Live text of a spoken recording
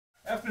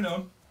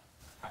Afternoon.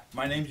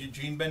 My name's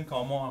Eugene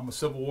Bencomo. I'm a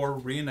Civil War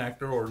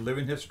reenactor, or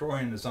living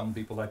historian as some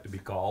people like to be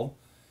called.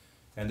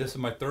 And this is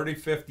my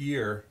 35th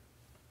year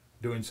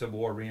doing Civil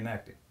War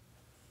reenacting.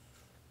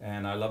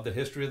 And I love the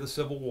history of the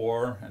Civil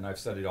War, and I've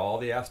studied all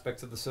the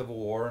aspects of the Civil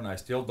War, and I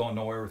still don't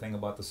know everything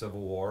about the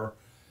Civil War.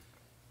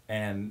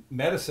 And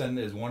medicine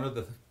is one of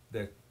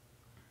the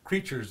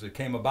creatures that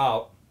came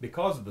about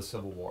because of the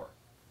Civil War.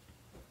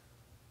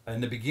 In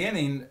the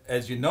beginning,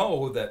 as you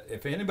know, that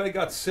if anybody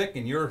got sick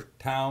in your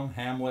town,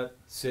 hamlet,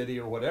 city,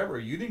 or whatever,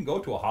 you didn't go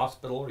to a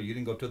hospital or you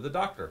didn't go to the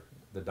doctor.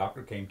 The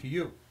doctor came to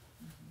you.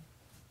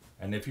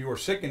 And if you were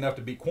sick enough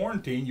to be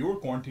quarantined, you were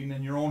quarantined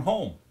in your own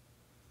home.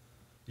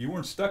 You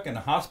weren't stuck in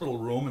a hospital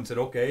room and said,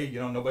 okay, you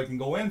know, nobody can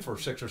go in for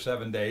 6 or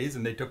 7 days,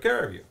 and they took care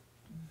of you.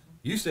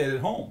 You stayed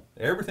at home.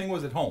 Everything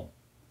was at home.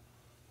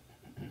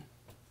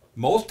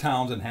 Most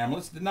towns and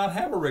hamlets did not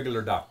have a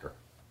regular doctor,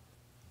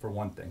 for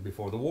one thing,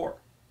 before the war.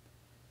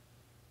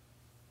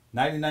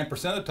 99%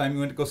 of the time you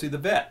went to go see the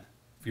vet.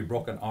 If you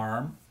broke an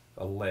arm,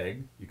 a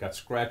leg, you got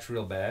scratched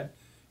real bad,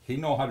 he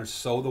knew how to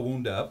sew the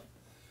wound up,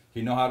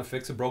 he knew how to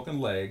fix a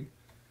broken leg,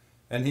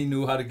 and he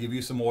knew how to give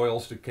you some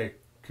oils to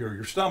cure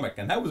your stomach,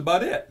 and that was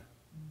about it.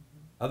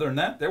 Other than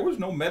that, there was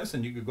no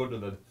medicine. You could go to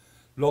the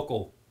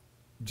local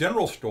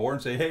general store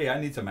and say, hey,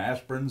 I need some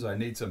aspirins, I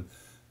need some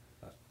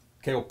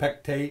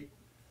kaopectate,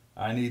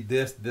 I need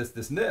this,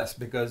 and this,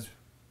 because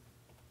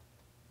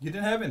you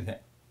didn't have anything.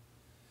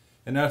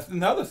 And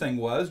another thing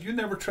was, you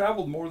never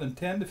traveled more than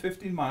 10 to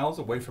 15 miles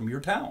away from your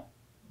town.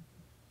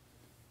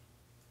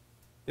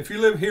 If you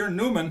live here in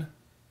Newman,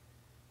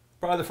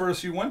 probably the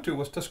furthest you went to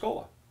was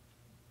Tuscola.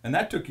 And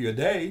that took you a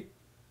day.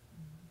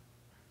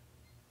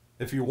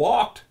 If you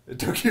walked, it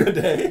took you a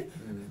day.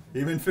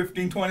 Even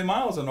 15, 20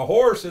 miles. On a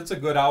horse, it's a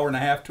good hour and a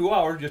half, 2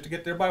 hours just to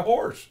get there by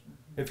horse,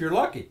 if you're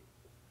lucky.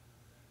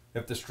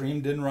 If the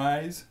stream didn't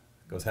rise,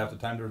 because half the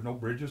time there were no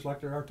bridges like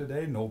there are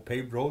today, no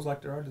paved roads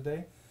like there are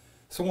today.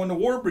 So when the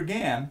war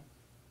began,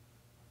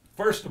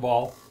 first of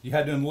all, you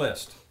had to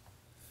enlist.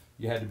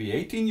 You had to be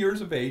 18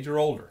 years of age or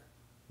older.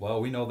 Well,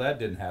 we know that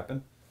didn't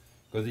happen,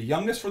 because the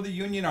youngest for the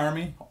Union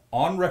Army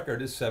on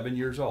record is 7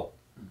 years old.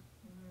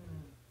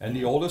 And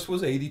the oldest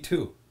was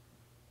 82.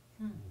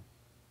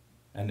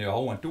 And they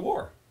all went to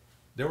war.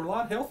 They were a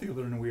lot healthier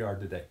than we are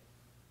today.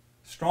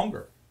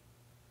 Stronger.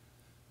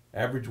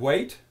 Average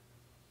weight,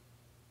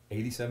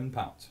 87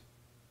 pounds.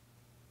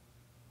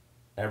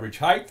 Average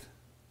height,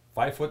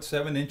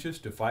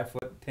 5'7" to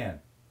 5'10"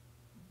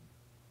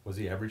 was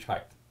the average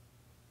height.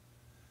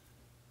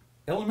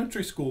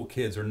 Elementary school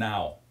kids are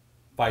now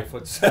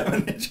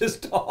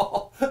 5'7"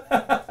 tall.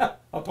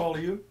 How tall are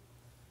you?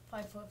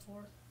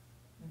 5'4".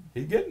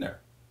 He's getting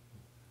there.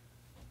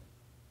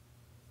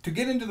 To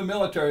get into the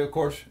military, of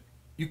course,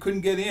 you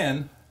couldn't get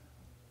in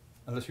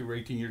unless you were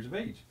 18 years of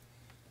age.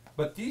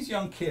 But these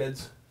young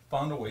kids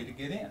found a way to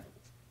get in,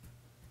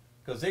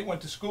 because they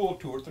went to school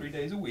 2 or 3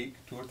 days a week,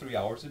 2 or 3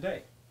 hours a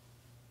day,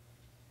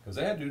 because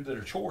they had to do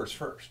their chores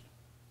first.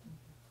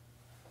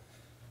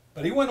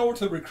 But he went over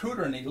to the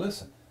recruiter and he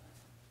listened.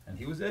 And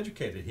he was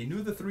educated. He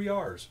knew the 3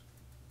 R's.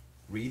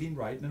 Reading,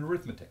 writing, and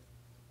arithmetic.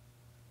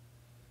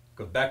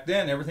 Because back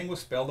then, everything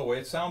was spelled the way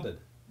it sounded,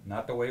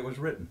 not the way it was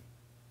written.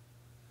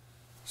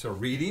 So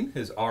reading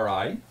is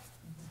R-I.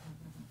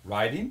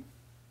 Writing,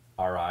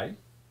 R-I.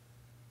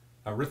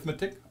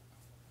 Arithmetic.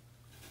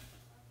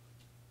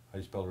 How do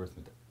you spell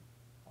arithmetic?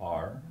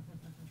 R.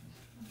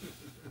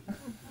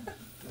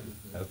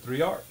 That's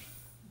 3 R's.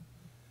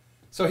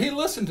 So he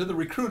listened to the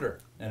recruiter,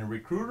 and the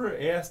recruiter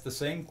asked the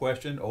same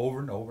question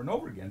over and over and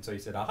over again. So he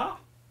said, aha,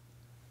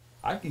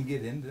 I can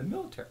get into the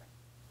military.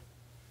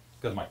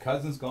 Because my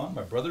cousin's gone,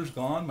 my brother's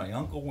gone, my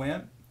uncle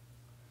went.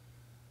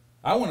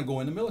 I want to go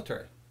in the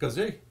military, because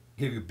they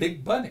give you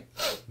big money,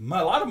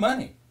 a lot of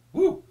money.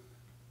 Woo!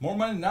 More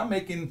money than I'm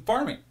making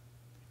farming.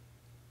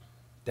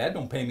 Dad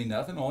don't pay me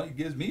nothing. All he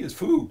gives me is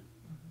food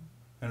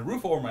and a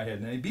roof over my head,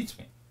 and then he beats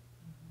me.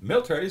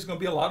 Military is going to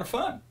be a lot of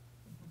fun.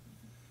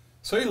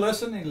 So he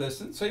listened and he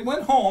listened. So he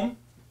went home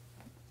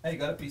and he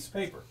got a piece of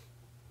paper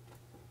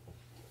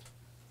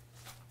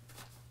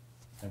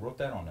and wrote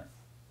that on there.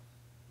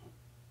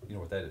 You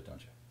know what that is,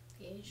 don't you?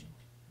 The Asian.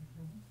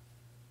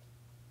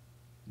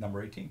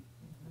 Number 18.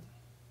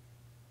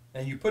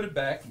 And you put it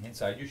back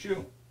inside your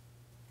shoe.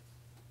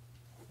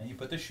 And you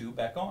put the shoe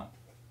back on.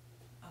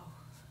 Oh.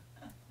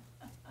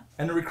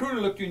 And the recruiter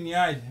looked you in the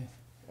eye.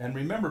 And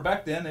remember,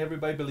 back then,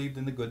 everybody believed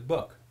in the good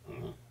book.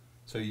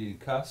 So you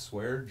cuss,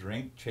 swear,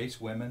 drink,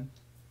 chase women,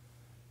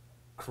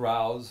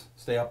 carouse,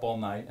 stay up all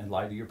night, and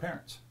lie to your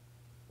parents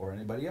or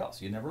anybody else.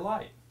 You never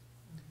lied.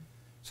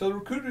 So the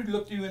recruiter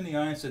looked you in the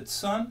eye and said,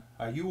 son,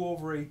 are you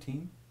over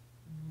 18?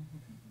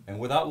 And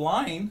without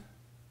lying,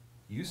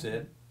 you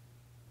said,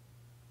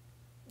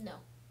 No.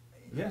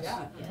 yes.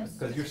 Yeah. Yes.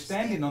 Because you're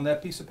standing on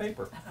that piece of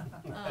paper.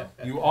 Oh.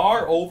 You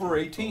are over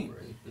 18.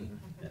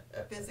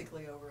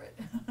 Physically over it.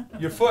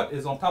 Your foot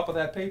is on top of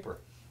that paper.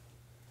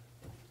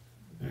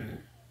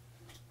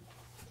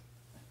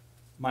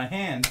 My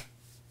hand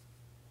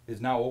is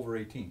now over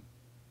 18.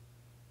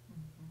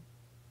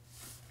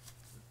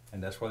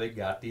 And that's where they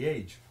got the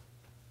age.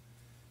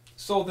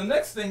 So the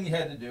next thing you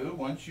had to do,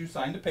 once you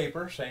signed the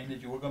paper saying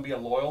that you were going to be a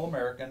loyal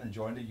American and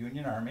join the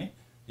Union Army,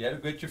 you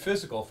had to get your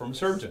physical from a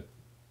surgeon.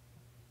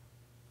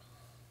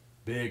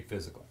 Big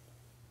physical.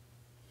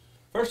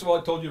 First of all,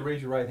 I told you to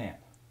raise your right hand.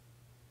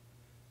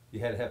 You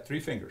had to have 3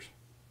 fingers.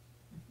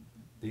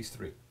 These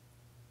 3.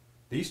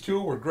 These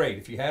 2 were great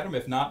if you had them.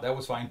 If not, that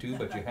was fine too,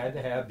 but you had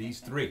to have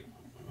these 3.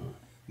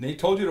 And they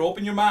told you to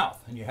open your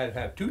mouth, and you had to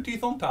have 2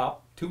 teeth on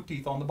top, 2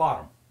 teeth on the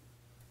bottom.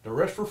 The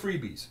rest were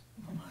freebies.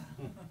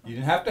 You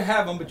didn't have to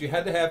have them, but you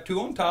had to have 2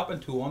 on top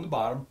and 2 on the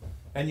bottom,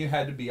 and you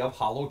had to be of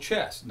hollow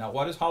chest. Now,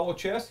 what is hollow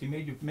chest? He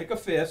made you make a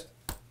fist,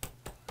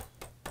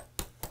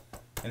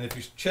 and if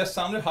your chest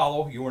sounded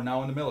hollow, you were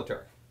now in the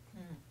military.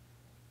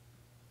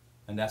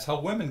 And that's how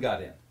women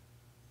got in.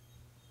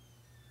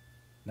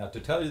 Now, to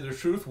tell you the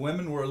truth,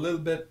 women were a little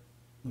bit,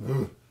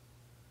 and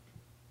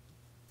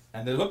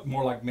they looked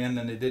more like men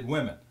than they did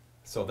women.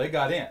 So they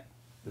got in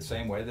the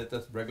same way that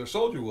the regular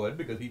soldier would,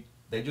 because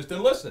they just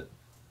enlisted.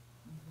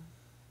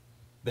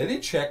 They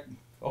didn't check,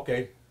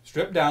 okay,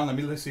 strip down, let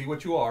me see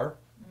what you are.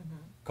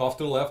 Cough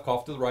to the left,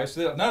 cough to the right.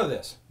 None of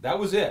this. That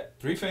was it.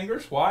 3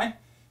 fingers. Why?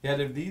 You had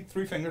to need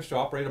 3 fingers to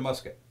operate a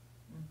musket.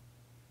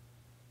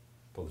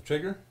 Pull the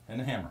trigger and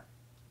the hammer.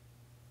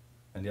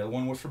 And the other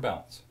one was for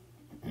balance.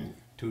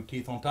 2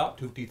 teeth on top,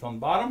 2 teeth on the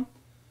bottom.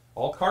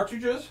 All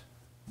cartridges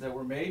that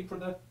were made for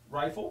the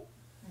rifle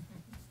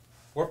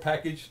were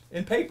packaged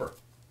in paper.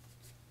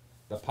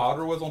 The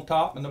powder was on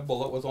top and the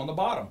bullet was on the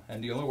bottom.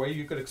 And the only way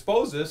you could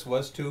expose this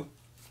was to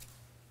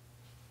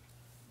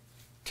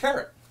tear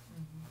it.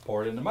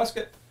 Pour it in the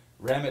musket,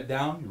 ram it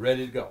down, you're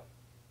ready to go.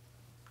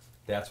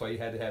 That's why you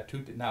had to have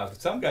 2 teeth. Now,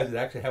 some guys would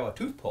actually have a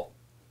tooth pull.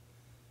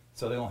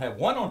 So they don't have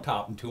 1 on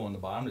top and 2 on the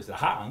bottom. They say,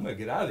 ha, I'm going to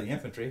get out of the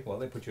infantry. Well,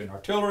 they put you in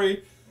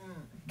artillery,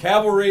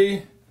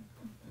 cavalry,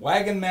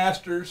 wagon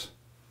masters,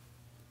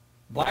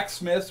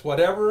 blacksmiths,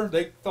 whatever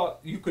they thought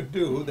you could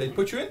do, they'd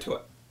put you into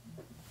it.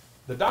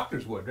 The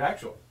doctors would,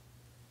 actually.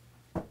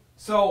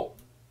 So,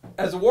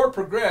 as the war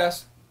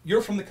progressed,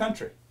 you're from the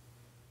country.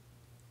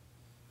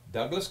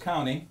 Douglas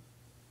County,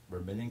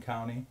 Vermilion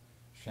County,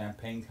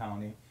 Champaign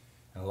County,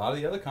 and a lot of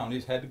the other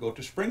counties had to go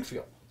to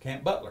Springfield,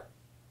 Camp Butler.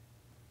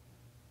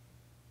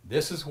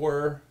 This is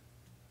where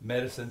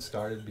medicine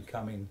started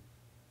becoming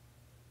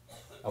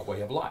a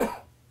way of life.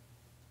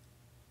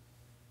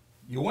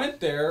 You went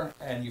there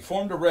and you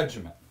formed a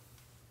regiment,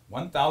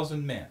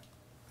 1,000 men.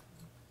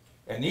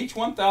 And each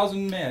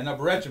 1,000 men of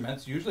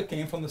regiments usually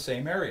came from the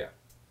same area.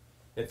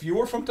 If you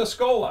were from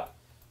Tuscola,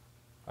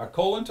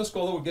 Arcola and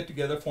Tuscola would get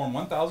together, form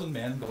 1,000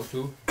 men, go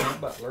to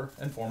Camp Butler,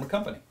 and form a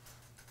company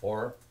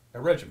or a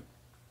regiment.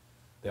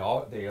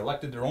 They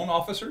elected their own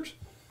officers,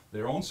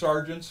 their own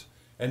sergeants,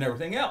 and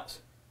everything else.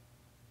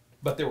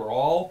 But they were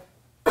all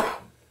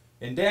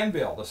in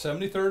Danville, the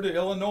 73rd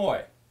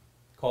Illinois,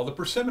 called the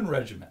Persimmon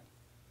Regiment,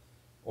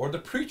 or the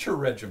Preacher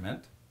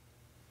Regiment.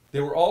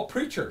 They were all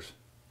preachers.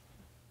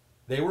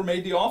 They were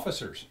made the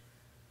officers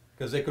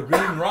because they could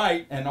read and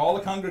write, and all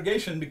the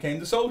congregation became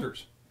the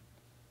soldiers.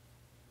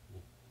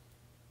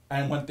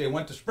 And when they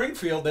went to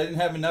Springfield, they didn't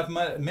have enough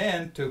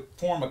men to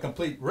form a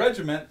complete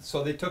regiment,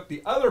 so they took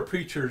the other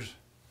preachers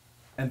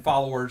and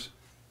followers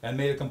and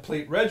made a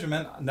complete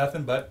regiment,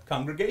 nothing but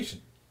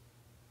congregation.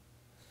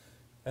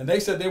 And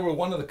they said they were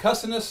one of the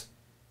cussedest,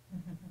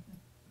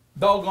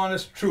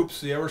 doggonest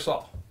troops they ever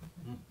saw.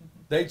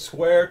 They'd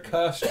swear,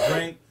 cuss,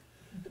 drink,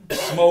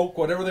 smoke,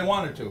 whatever they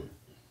wanted to,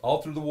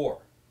 all through the war.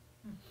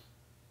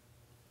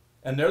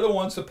 And they're the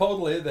ones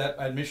supposedly that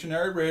at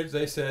Missionary Ridge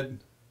they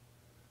said,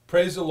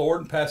 praise the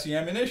Lord and pass the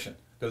ammunition,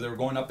 because they were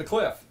going up the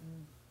cliff.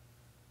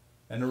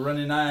 And they were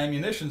running out of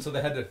ammunition, so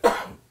they had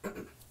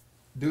to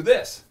do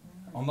this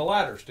on the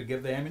ladders to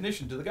give the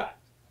ammunition to the guy.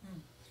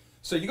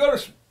 So you go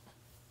to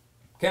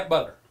Camp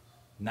Butler.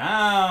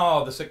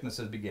 Now the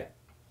sicknesses begin.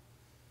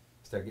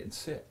 Start getting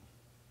sick.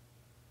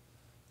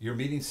 You're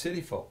meeting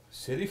city folk.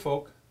 City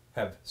folk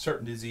have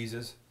certain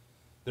diseases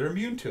they're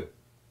immune to.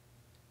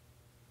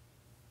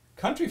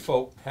 Country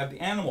folk have the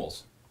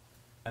animals,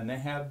 and they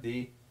have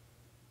the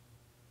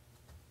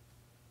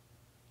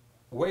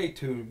way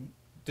to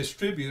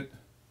distribute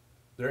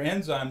their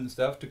enzymes and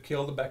stuff to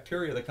kill the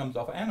bacteria that comes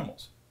off of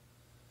animals.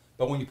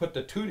 But when you put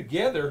the two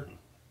together,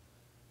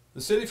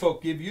 the city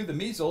folk give you the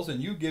measles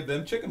and you give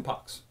them chicken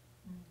pox.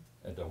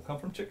 It don't come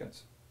from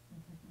chickens.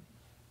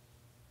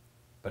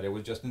 But it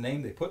was just a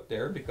name they put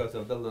there because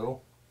of the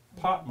little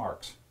pot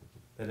marks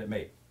that it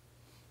made.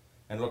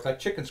 And it looked like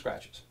chicken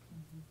scratches.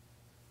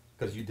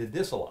 Because you did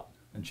this a lot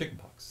in chicken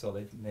pox. So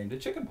they named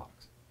it chicken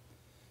pox.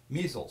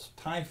 Measles,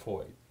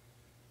 typhoid.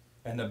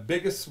 And the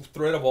biggest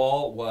threat of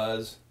all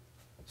was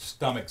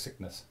stomach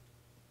sickness.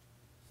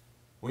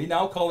 We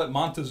now call it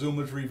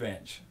Montezuma's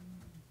revenge.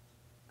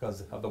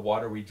 Because of the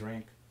water we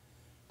drink,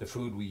 the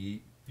food we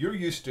eat. You're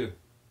used to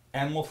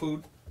animal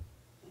food.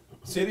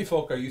 City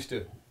folk are used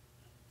to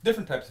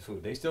different types of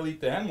food. They still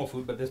eat the animal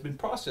food, but it's been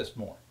processed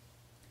more.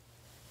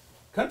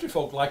 Country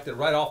folk liked it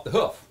right off the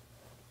hoof.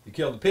 You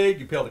kill the pig,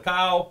 you kill the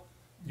cow,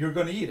 you're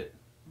going to eat it.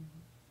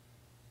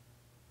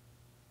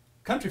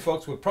 country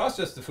folks would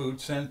process the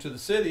food, send it to the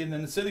city, and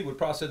then the city would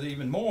process it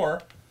even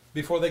more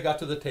before they got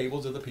to the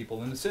tables of the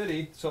people in the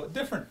city. So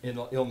different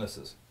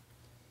illnesses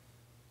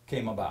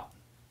came about.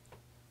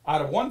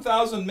 Out of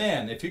 1,000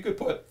 men, if you could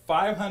put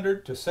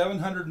 500 to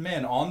 700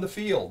 men on the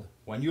field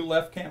when you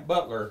left Camp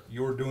Butler,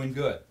 you were doing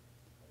good.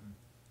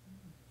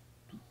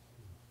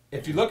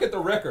 If you look at the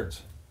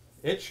records,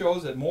 it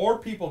shows that more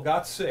people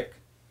got sick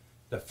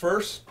the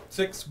first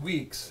 6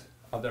 weeks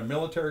of their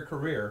military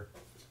career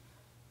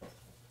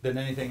than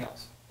anything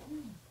else.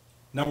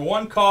 Number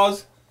one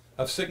cause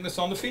of sickness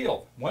on the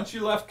field. Once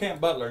you left Camp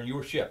Butler and you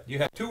were shipped, you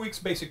had 2 weeks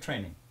basic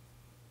training.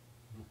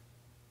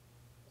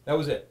 That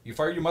was it. You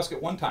fired your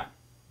musket one time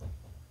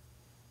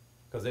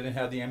because they didn't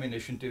have the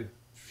ammunition to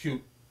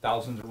shoot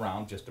thousands of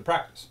rounds just to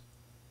practice.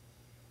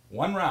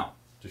 One round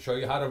to show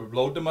you how to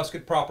load the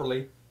musket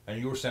properly, and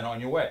you were sent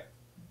on your way.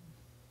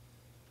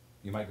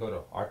 You might go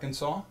to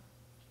Arkansas,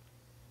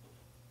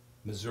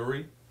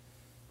 Missouri,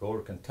 go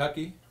to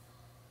Kentucky,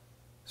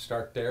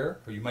 start there,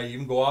 or you might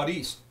even go out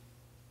east.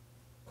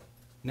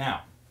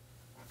 Now,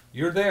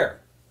 you're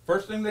there.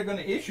 First thing they're going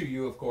to issue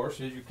you, of course,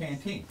 is your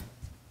canteen.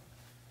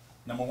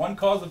 Number one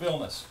cause of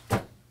illness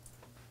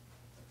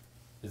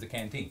is the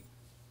canteen.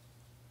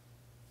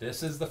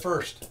 This is the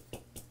first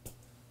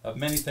of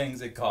many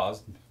things that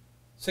cause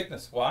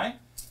sickness. Why?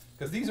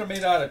 Because these are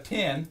made out of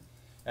tin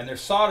and they're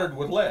soldered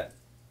with lead.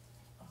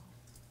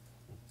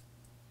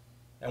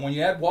 And when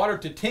you add water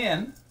to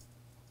tin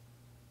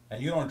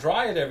and you don't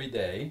dry it every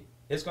day,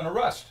 it's going to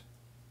rust.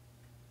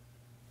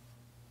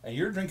 And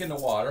you're drinking the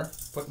water,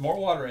 put more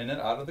water in it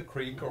out of the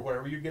creek or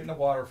wherever you're getting the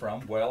water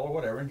from, well or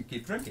whatever, and you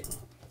keep drinking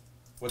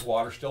with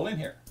water still in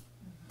here.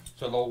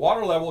 So the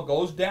water level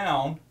goes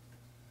down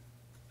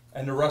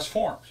and the rust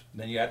forms.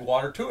 Then you add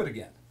water to it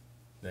again.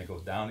 Then it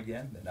goes down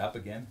again, then up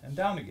again, and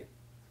down again.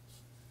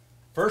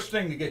 First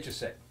thing to get you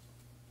sick,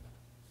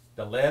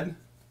 the lead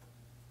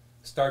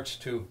starts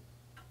to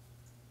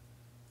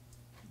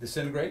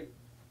disintegrate,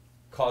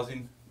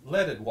 causing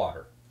leaded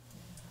water.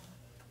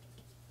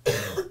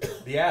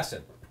 The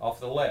acid off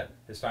the lead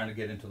is starting to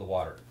get into the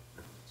water.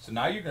 So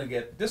now you're going to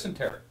get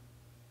dysentery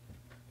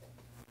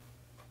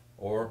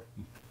or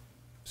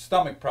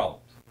stomach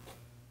problems.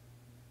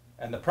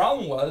 And the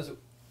problem was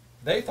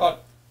they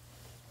thought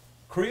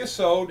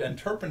creosote and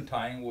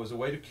turpentine was a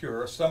way to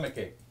cure a stomach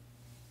ache,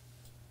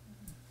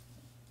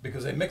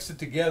 because they mixed it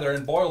together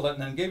and boiled it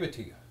and then gave it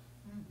to you.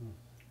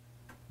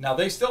 Now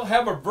they still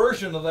have a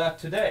version of that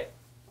today.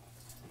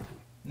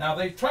 Now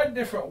they tried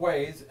different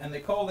ways and they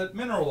called it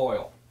mineral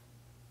oil.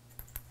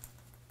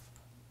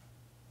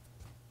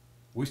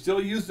 We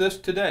still use this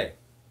today.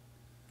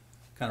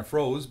 Kind of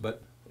froze,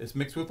 but it's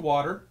mixed with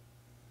water,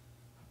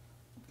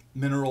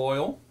 mineral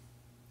oil,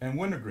 and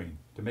wintergreen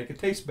to make it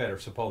taste better,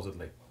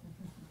 supposedly.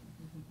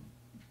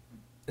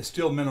 It's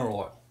still mineral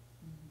oil.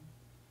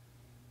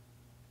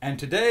 And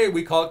today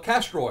we call it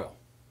castor oil.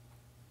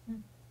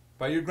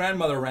 But your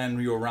grandmother ran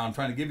you around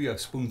trying to give you a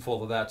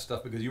spoonful of that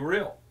stuff because you were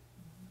ill.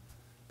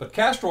 But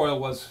castor oil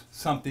was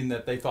something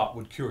that they thought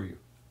would cure you.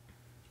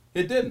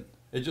 It didn't.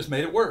 It just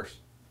made it worse.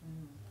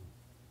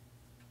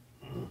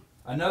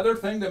 Another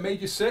thing that made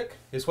you sick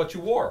is what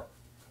you wore.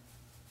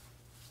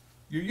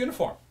 Your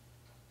uniform.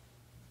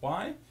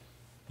 Why?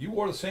 You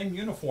wore the same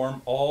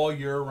uniform all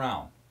year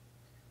round.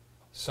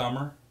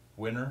 Summer,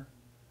 winter,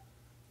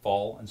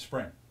 fall, and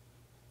spring.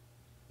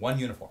 One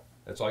uniform.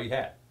 That's all you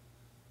had.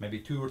 Maybe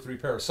 2 or 3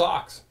 pair of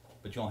socks,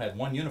 but you only had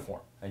one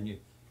uniform. And you,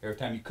 every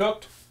time you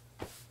cooked,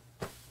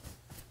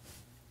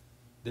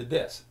 did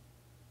this.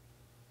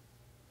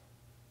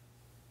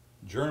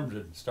 Germs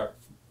would start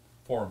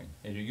forming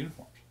in your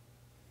uniforms.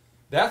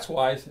 That's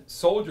why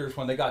soldiers,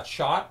 when they got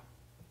shot,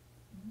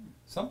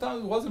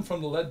 sometimes it wasn't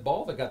from the lead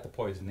ball that got the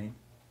poisoning.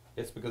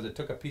 It's because it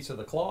took a piece of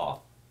the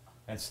cloth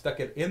and stuck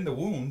it in the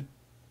wound,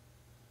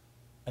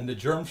 and the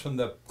germs from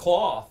the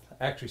cloth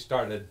actually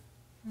started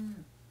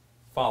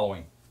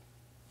following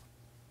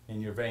in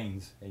your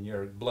veins, in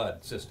your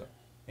blood system,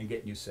 and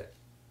getting you sick.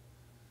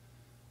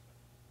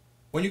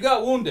 When you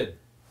got wounded,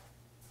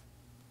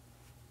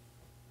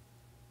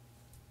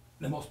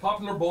 the most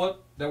popular bullet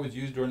that was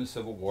used during the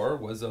Civil War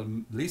was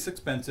the least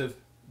expensive,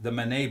 the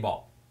Manet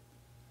ball.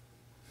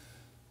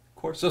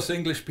 Of course, us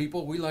English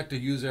people, we like to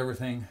use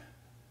everything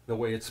the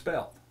way it's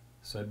spelled.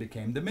 So it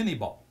became the mini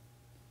ball.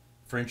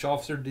 French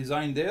officer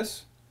designed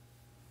this,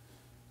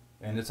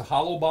 and it's a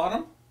hollow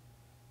bottom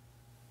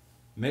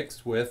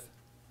mixed with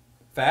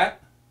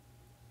fat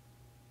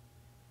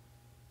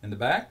in the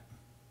back,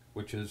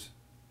 which is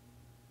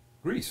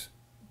grease.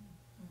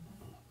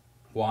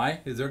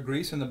 Why is there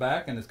grease in the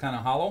back and it's kind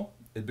of hollow?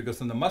 It's because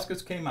when the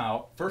muskets came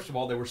out, first of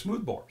all, they were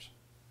smooth bores.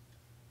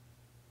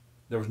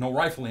 There was no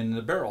rifling in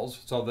the barrels,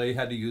 so they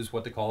had to use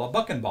what they call a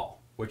bucking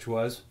ball, which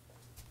was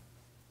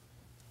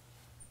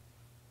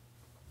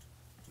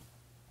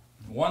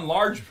one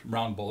large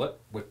round bullet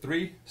with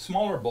 3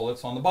 smaller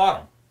bullets on the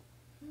bottom.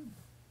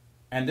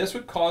 And this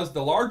would cause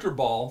the larger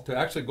ball to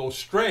actually go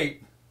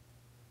straight,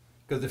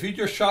 because if you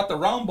just shot the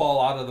round ball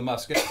out of the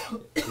musket,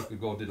 it could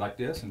go like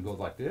this and go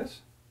like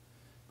this,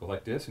 go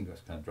like this and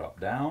just kind of drop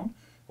down,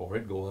 or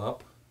it'd go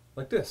up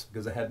like this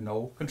because it had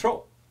no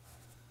control.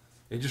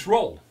 It just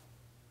rolled.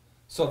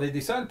 So they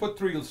decided to put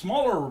 3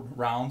 smaller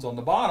rounds on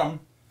the bottom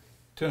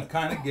to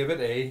kind of give it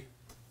a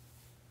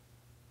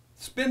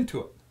spin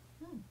to it,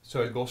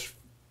 so it goes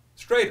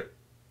straighter.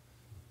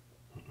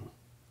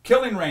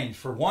 Killing range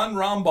for one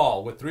round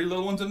ball with 3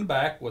 little ones in the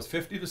back was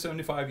 50 to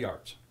 75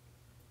 yards.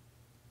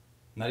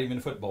 Not even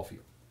a football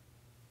field.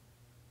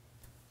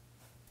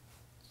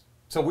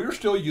 So we were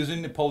still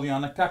using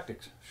Napoleonic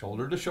tactics,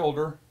 shoulder to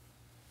shoulder,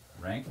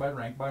 rank by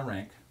rank by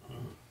rank.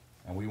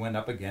 And we went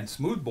up against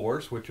smooth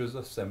bores, which was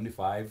a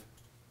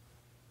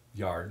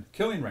 75-yard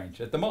killing range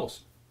at the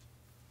most.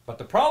 But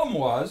the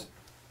problem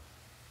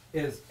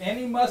is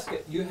any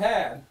musket you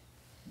had,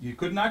 you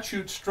could not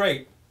shoot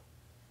straight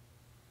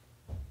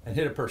and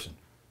hit a person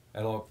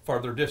at a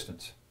farther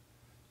distance.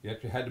 You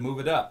actually had to move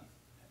it up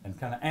and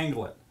kind of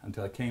angle it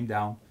until it came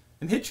down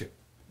and hit you.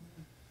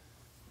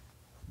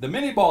 The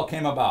mini ball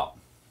came about.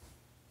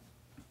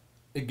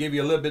 It gave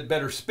you a little bit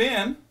better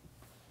spin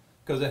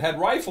because it had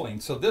rifling.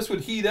 So this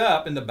would heat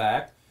up in the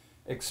back,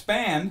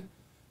 expand,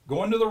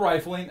 go into the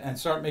rifling, and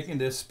start making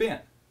this spin.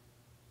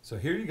 So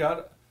here you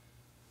got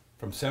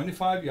from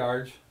 75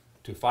 yards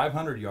to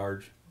 500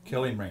 yards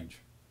killing range.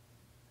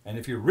 And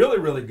if you're really,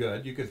 really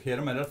good, you could hit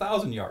them at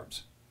 1,000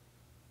 yards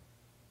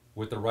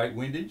with the right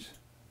windage,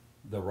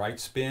 the right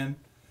spin,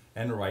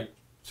 and the right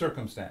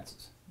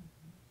circumstances.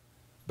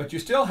 But you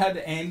still had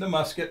to aim the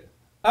musket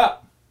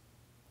up.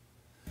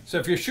 So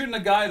if you're shooting a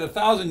guy at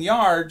 1,000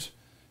 yards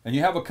and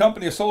you have a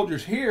company of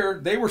soldiers here,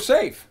 they were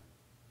safe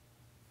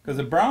because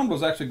the round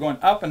was actually going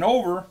up and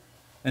over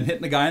and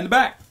hitting the guy in the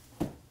back.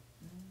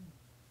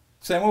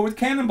 Same way with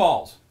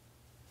cannonballs.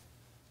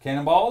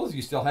 Cannonballs,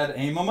 you still had to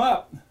aim them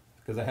up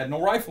because they had no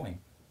rifling.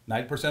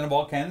 90% of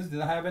all cannons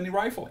didn't have any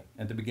rifling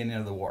at the beginning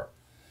of the war.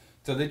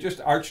 So they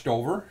just arched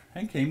over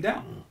and came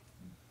down.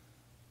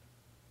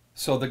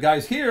 So the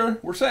guys here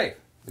were safe.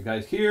 The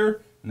guys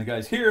here and the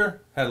guys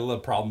here had a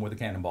little problem with the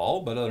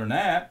cannonball, but other than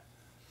that,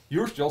 you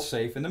were still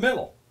safe in the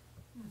middle.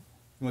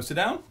 You want to sit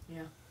down?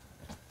 Yeah.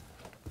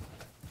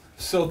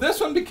 So this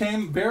one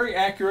became very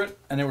accurate,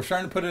 and they were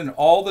starting to put it in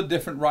all the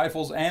different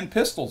rifles, and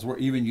pistols were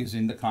even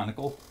using the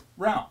conical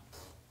round.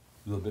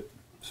 A little bit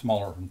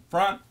smaller in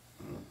front,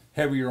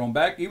 heavier on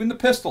back. Even the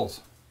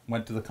pistols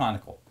went to the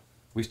conical.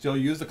 We still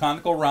use the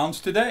conical rounds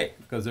today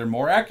because they're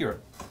more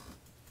accurate.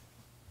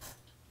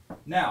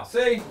 Now,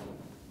 say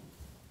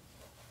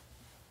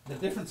the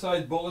different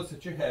size bullets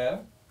that you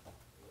have.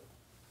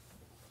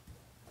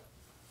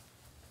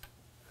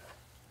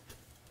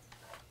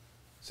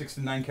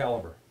 .69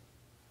 caliber,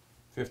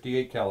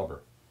 .58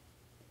 caliber.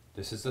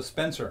 This is the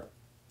Spencer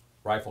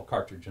rifle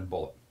cartridge and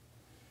bullet.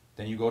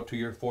 Then you go to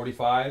your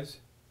 45s,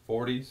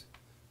 40s,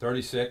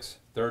 36,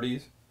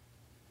 30s.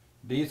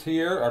 These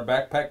here are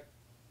backpack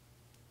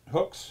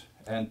hooks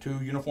and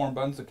 2 uniform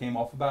buttons that came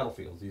off of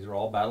battlefields. These are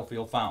all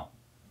battlefield found.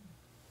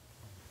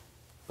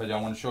 But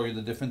I want to show you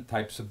the different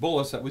types of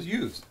bullets that was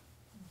used.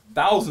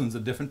 Thousands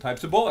of different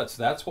types of bullets.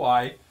 That's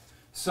why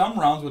some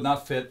rounds would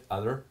not fit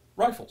other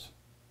rifles.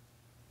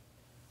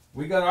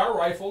 We got our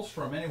rifles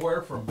from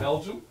anywhere from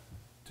Belgium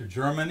to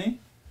Germany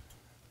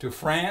to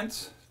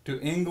France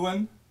to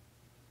England.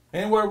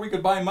 Anywhere we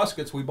could buy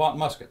muskets, we bought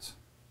muskets.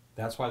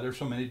 That's why there's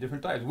so many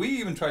different types. We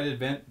even tried to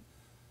invent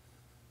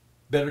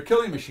better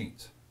killing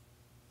machines.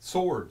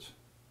 Swords,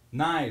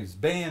 knives,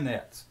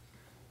 bayonets.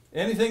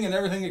 Anything and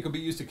everything that could be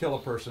used to kill a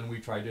person, we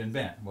tried to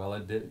invent. Well,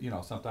 it did,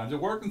 sometimes it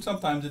worked and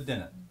sometimes it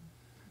didn't.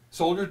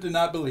 Soldiers did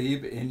not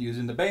believe in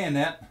using the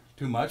bayonet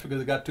too much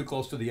because it got too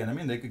close to the enemy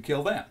and they could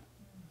kill them.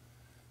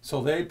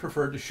 So they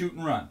preferred to shoot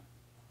and run.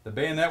 The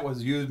bayonet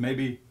was used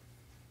maybe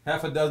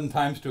half a dozen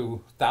times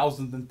to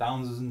thousands and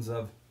thousands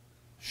of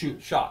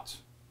shots.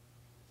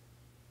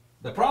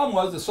 The problem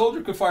was the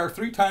soldier could fire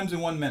 3 times in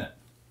 1 minute.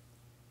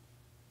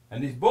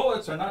 And these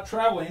bullets are not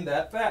traveling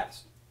that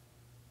fast.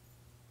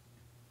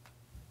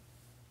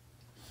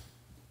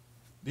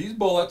 These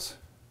bullets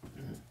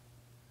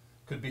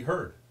could be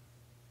heard.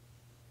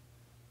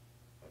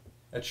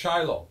 At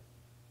Shiloh,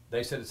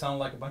 they said it sounded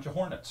like a bunch of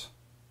hornets.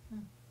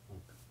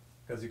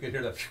 Because you could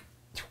hear the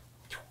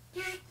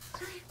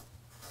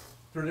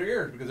through their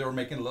ears because they were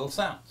making little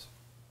sounds.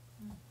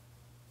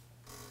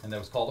 And that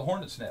was called a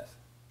hornet's nest.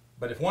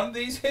 But if one of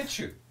these hits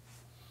you,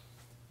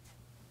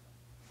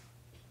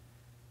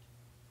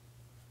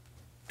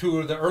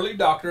 to the early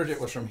doctors,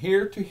 it was from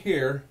here to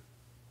here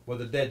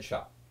with a dead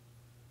shot.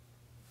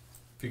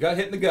 If you got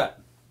hit in the gut,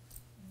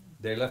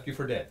 they left you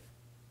for dead.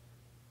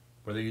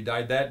 Whether you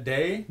died that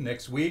day,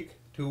 next week,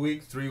 2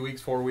 weeks, 3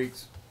 weeks, 4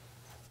 weeks,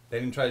 they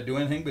didn't try to do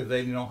anything because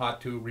they didn't know how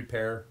to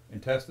repair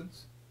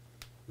intestines,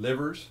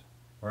 livers,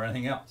 or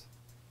anything else.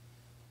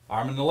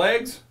 Arm and the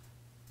legs,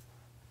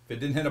 if it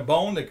didn't hit a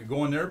bone, they could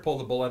go in there, pull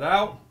the bullet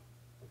out.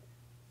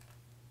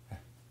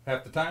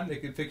 Half the time, they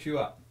could fix you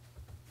up.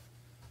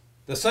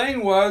 The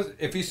saying was,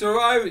 if you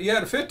survive, you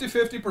had a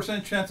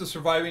 50% chance of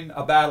surviving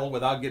a battle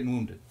without getting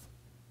wounded.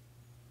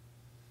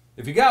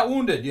 If you got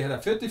wounded, you had a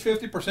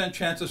 50%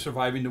 chance of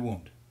surviving the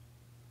wound.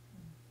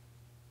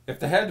 If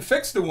they had to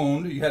fix the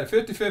wound, you had a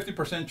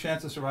 50-50%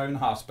 chance of surviving the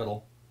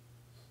hospital.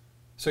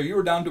 So you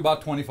were down to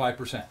about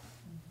 25%.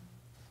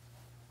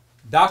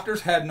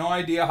 Doctors had no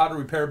idea how to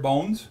repair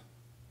bones.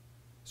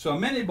 So a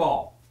mini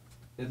ball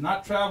is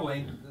not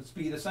traveling at the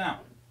speed of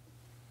sound.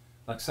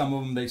 Like some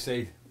of them, they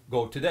say,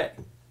 go today.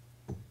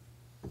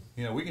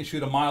 You know, we can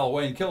shoot a mile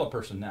away and kill a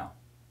person now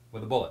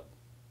with a bullet.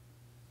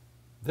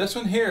 This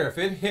one here, if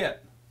it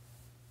hit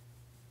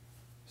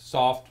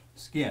soft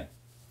skin,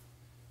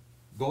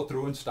 go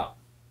through and stop.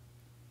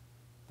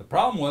 The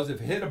problem was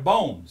if it hit a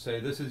bone, say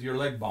this is your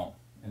leg bone,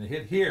 and it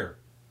hit here,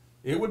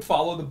 it would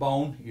follow the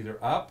bone either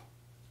up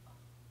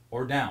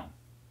or down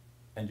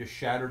and just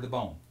shatter the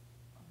bone.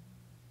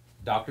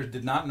 Doctors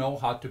did not know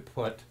how to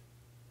put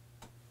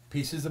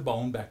pieces of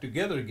bone back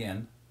together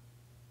again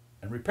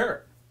and repair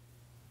it.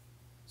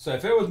 So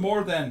if it was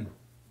more than,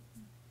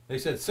 they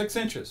said 6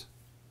 inches,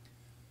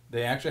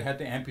 they actually had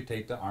to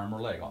amputate the arm or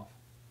leg off.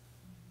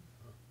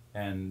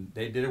 And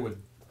they did it with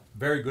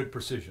very good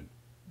precision.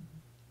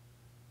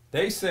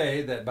 They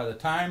say that by the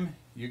time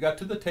you got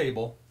to the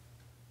table,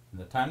 and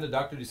the time the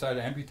doctor decided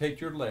to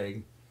amputate your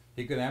leg,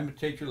 he could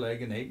amputate your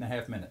leg in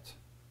 8.5 minutes.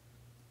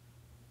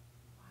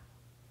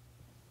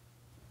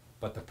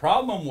 But the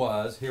problem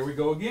was, here we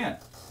go again.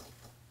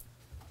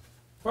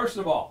 First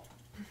of all,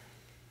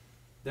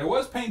 there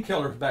was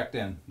painkillers back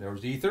then. There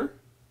was ether,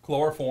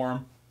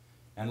 chloroform,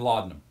 and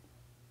laudanum.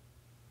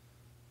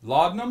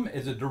 Laudanum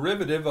is a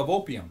derivative of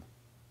opium.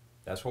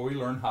 That's where we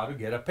learned how to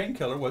get a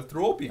painkiller was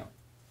through opium.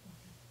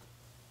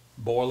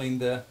 Boiling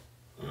the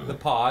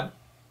pod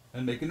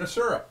and making a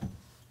syrup.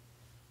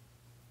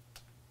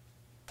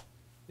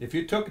 If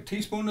you took a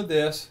teaspoon of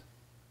this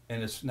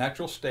in its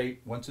natural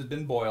state, once it's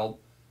been boiled,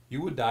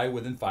 you would die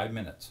within 5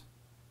 minutes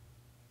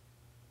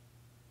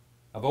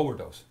of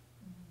overdose.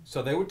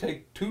 So they would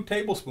take 2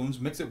 tablespoons,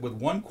 mix it with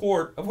 1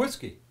 quart of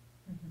whiskey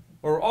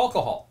or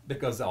alcohol,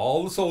 because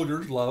all the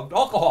soldiers loved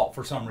alcohol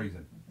for some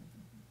reason.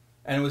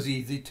 And it was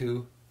easy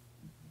to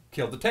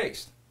kill the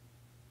taste.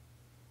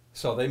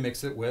 So they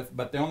mixed it with,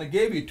 but they only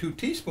gave you 2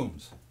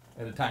 teaspoons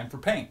at a time for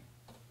pain.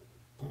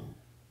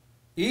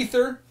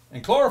 Ether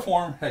and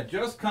chloroform had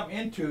just come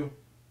into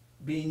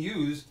being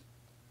used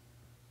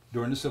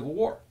during the Civil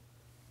War.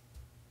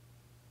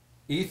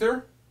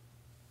 Ether,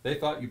 they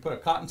thought you put a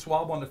cotton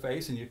swab on the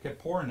face and you kept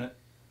pouring it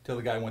till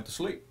the guy went to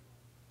sleep.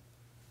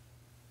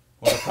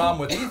 Well, the problem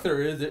with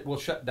ether is it will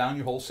shut down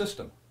your whole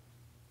system.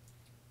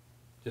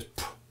 Just,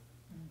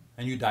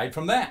 and you died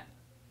from that.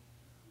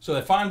 So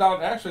they found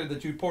out actually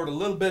that you poured a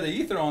little bit of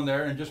ether on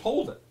there and just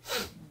hold it.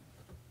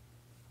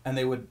 And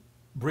they would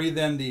breathe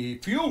in the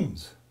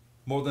fumes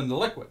more than the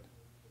liquid.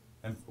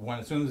 And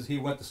as soon as he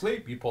went to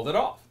sleep, you pulled it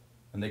off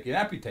and they could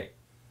amputate.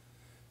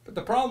 But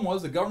the problem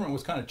was the government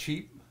was kind of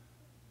cheap.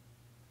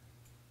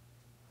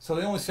 So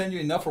they only send you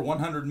enough for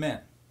 100 men.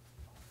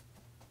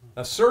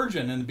 A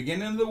surgeon in the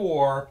beginning of the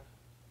war,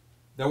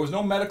 there was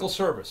no medical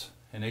service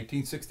in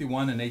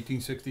 1861 and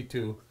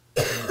 1862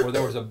 where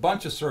there was a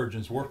bunch of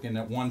surgeons working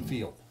at one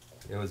field.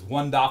 It was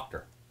one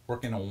doctor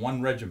working on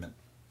one regiment,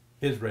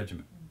 his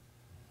regiment.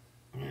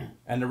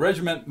 And the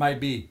regiment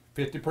might be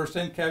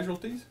 50%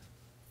 casualties,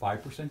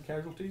 5%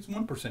 casualties,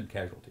 1%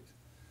 casualties.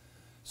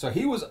 So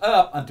he was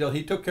up until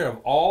he took care of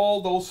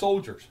all those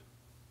soldiers.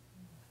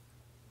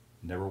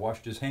 Never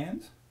washed his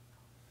hands,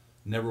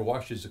 never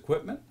washed his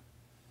equipment,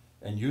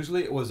 and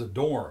usually it was a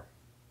door.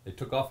 They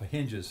took off the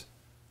hinges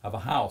of a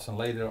house and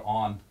laid it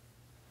on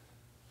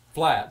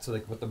flat so they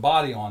could put the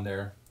body on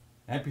there,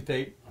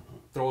 amputate,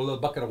 throw a little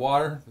bucket of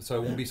water so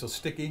it won't be so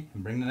sticky,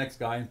 and bring the next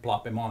guy and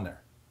plop him on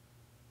there.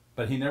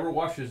 But he never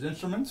washed his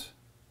instruments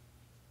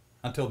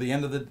until the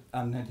end of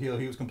until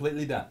he was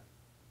completely done.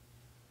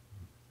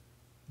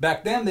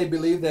 Back then they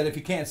believed that if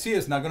you can't see it,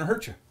 it's not going to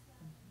hurt you.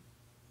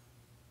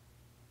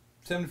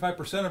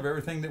 75% of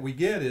everything that we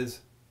get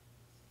is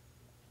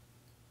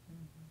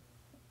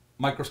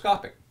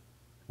microscopic.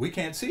 We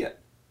can't see it,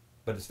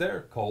 but it's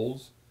there.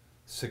 Colds,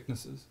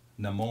 sicknesses,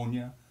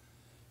 pneumonia,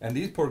 and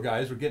these poor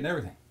guys were getting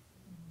everything.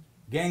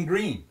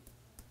 Gangrene.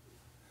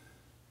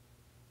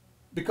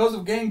 Because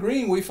of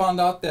gangrene, we found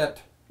out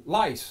that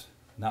lice,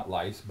 not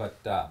lice, but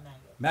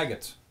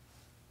maggots,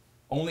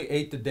 only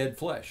ate the dead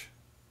flesh.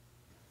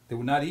 They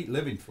would not eat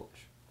living flesh.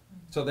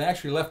 So they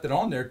actually left it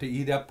on there to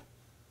eat up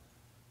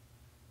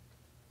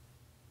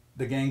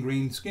the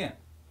gangrene skin.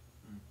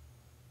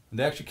 And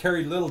they actually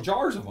carried little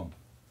jars of them.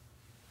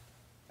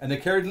 And they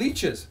carried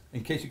leeches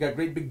in case you got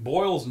great big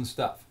boils and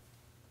stuff.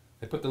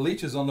 They put the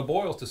leeches on the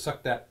boils to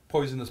suck that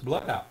poisonous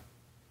blood out.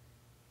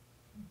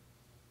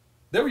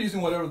 They were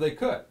using whatever they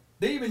could.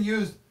 They even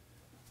used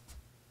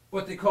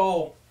what they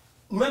call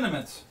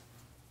liniments.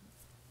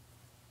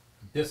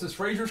 This is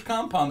Fraser's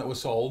compound that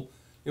was sold.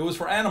 It was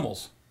for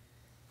animals.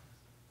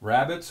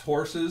 Rabbits,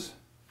 horses,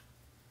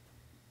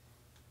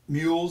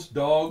 mules,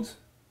 dogs,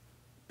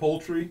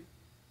 poultry,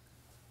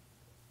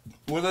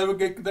 whatever they would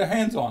get their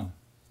hands on.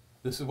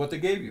 This is what they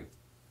gave you.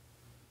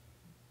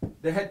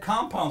 They had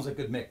compounds they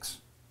could mix.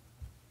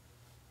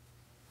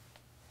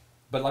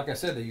 But like I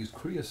said, they used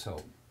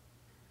creosote.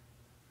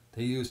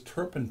 They used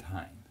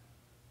turpentine.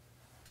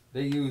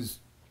 They used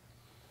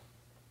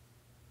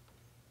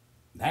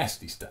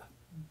nasty stuff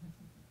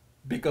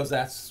because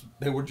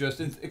they were just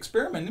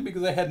experimenting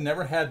because they had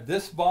never had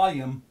this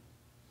volume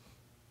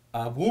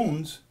of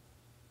wounds.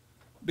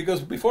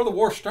 Because before the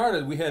war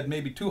started, we had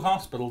maybe 2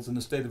 hospitals in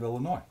the state of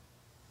Illinois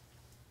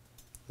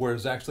where it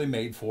was actually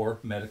made for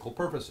medical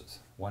purposes.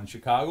 One in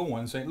Chicago,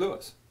 one in St.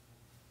 Louis.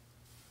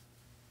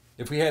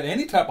 If we had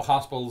any type of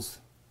hospitals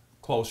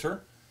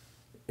closer,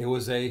 it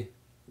was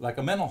like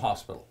a mental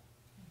hospital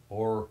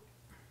or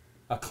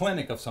a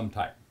clinic of some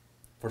type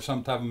for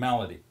some type of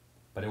malady,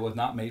 but it was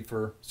not made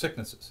for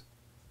sicknesses.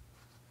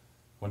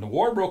 When the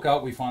war broke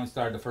out, we finally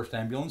started the first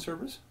ambulance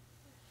service,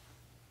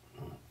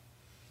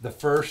 the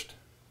first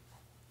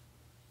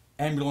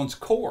ambulance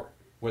corps,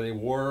 where they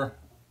wore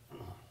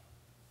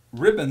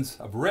ribbons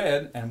of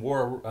red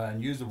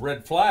and used a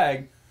red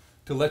flag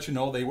to let you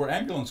know they were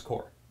ambulance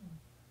corps.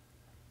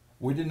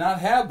 We did not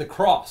have the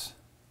cross,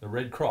 the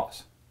Red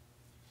Cross.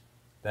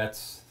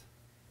 That's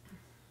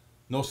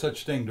no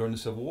such thing during the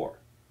Civil War.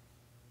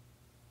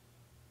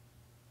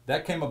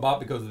 That came about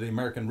because of the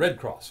American Red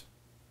Cross.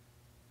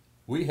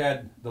 We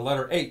had the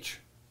letter H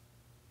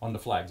on the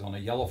flags, on a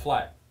yellow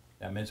flag.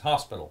 That means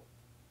hospital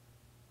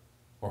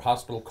or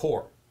hospital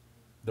corps.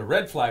 The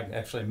red flag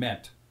actually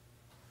meant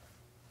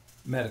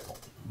medical.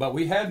 But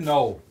we had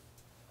no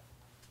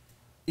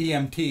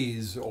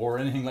EMTs or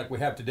anything like we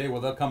have today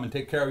where they'll come and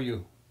take care of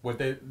you. What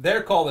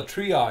they're called a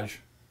triage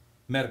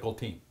medical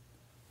team.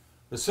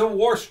 The Civil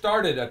War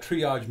started a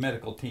triage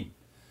medical team,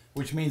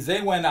 which means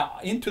they went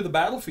out into the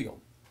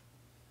battlefield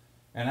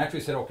and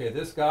actually said, okay,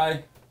 this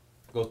guy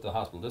goes to the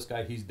hospital. This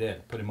guy, he's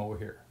dead. Put him over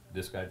here.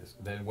 This guy,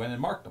 they went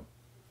and marked him.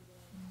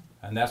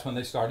 And that's when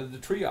they started the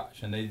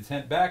triage. And they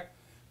sent back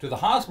to the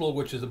hospital,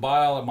 which is a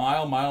mile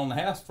and a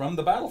half from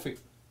the battlefield,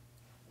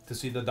 to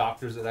see the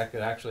doctors that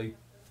could actually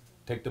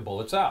take the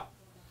bullets out.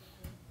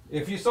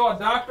 If you saw a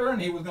doctor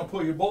and he was going to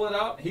pull your bullet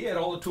out, he had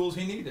all the tools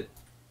he needed.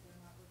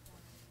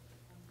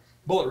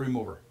 Bullet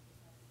remover.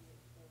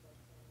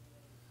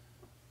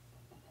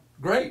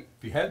 Great,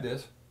 if you had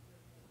this.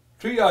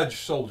 Triage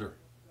soldier.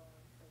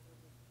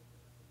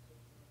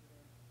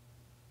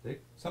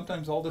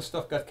 Sometimes all this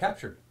stuff got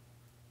captured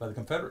by the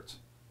Confederates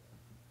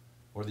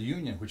or the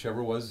Union,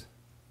 whichever was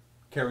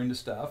carrying the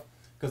stuff,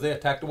 because they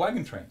attacked the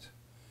wagon trains.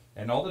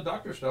 And all the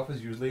doctor stuff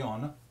is usually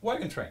on a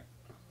wagon train.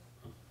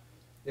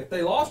 If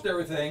they lost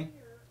everything,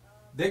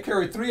 they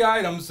carried 3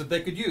 items that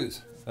they could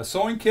use: a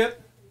sewing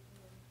kit,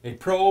 a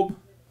probe,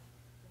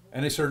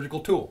 and a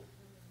surgical tool.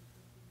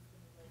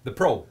 The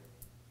probe.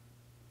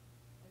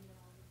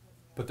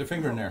 Put their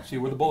finger in there, see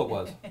where the bullet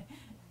was.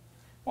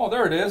 Oh,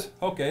 there it is.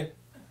 Okay.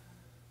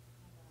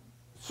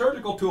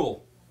 Surgical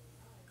tool,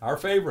 our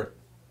favorite.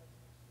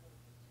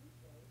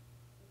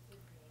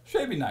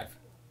 Shaving knife,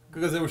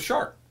 because it was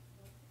sharp.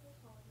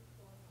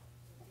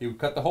 He would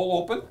cut the hole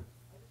open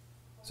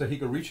so he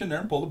could reach in there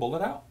and pull the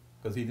bullet out,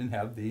 because he didn't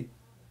have the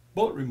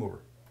bullet remover.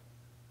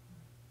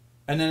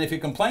 And then if he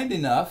complained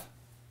enough,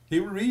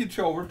 he would reach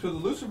over to the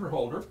lucifer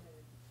holder,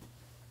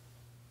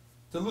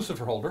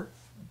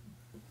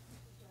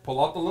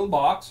 pull out the little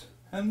box,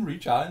 and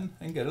reach out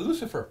and get a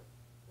lucifer.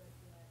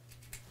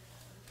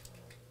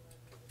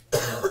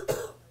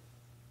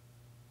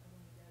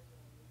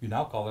 You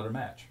now call it a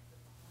match.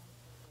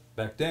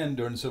 Back then,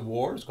 during the Civil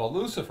War, it was called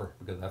Lucifer,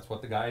 because that's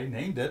what the guy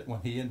named it when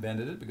he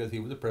invented it, because he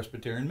was a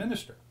Presbyterian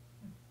minister.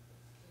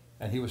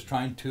 And he was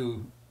trying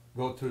to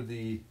go to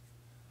the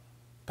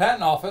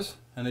patent office,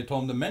 and they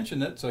told him to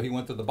mention it, so he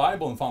went to the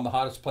Bible and found the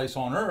hottest place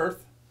on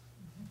earth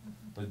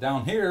was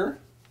down here.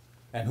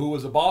 And who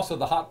was the boss of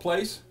the hot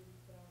place?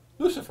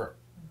 Lucifer.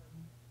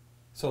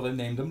 So they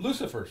named him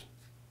Lucifers.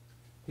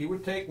 He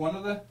would take one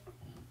of the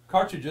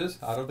cartridges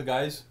out of the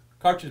guy's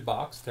cartridge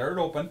box, tear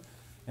it open,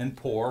 and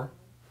pour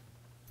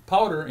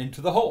powder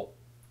into the hole.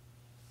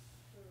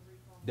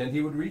 Then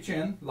he would reach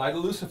in, light a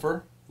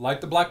lucifer,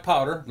 light the black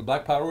powder. The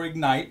black powder would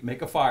ignite,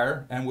 make a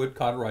fire, and would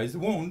cauterize the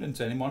wound and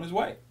send him on his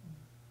way.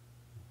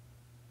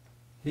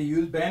 He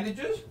used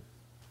bandages.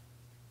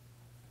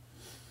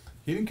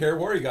 He didn't care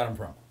where he got them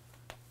from.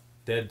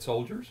 Dead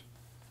soldiers.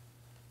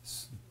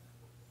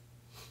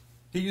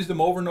 He used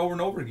them over and over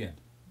and over again.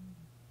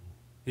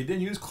 He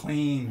didn't use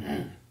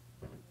clean,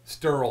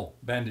 sterile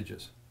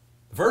bandages.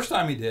 The first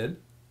time he did,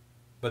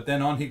 but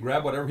then on he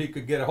grabbed whatever he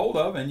could get a hold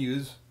of and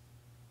use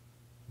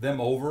them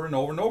over and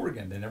over and over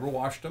again. They never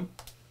washed them.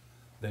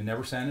 They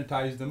never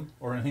sanitized them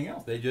or anything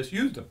else. They just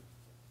used them.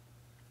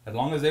 As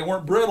long as they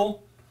weren't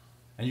brittle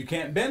and you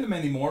can't bend them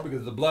anymore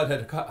because the blood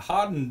had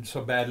hardened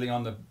so badly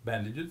on the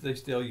bandages, they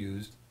still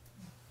used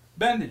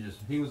bandages.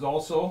 He was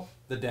also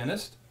the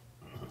dentist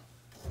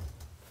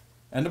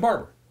and the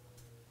barber.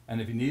 And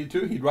if he needed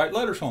to, he'd write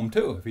letters home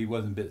too if he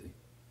wasn't busy.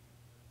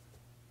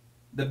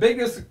 The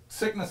biggest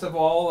sickness of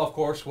all, of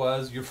course,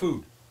 was your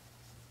food.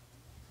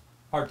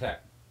 Hardtack,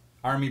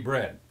 army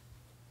bread.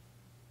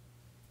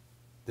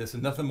 This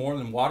is nothing more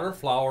than water,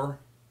 flour,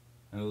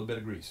 and a little bit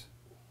of grease.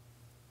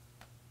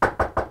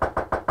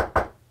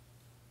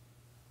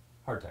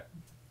 Hardtack.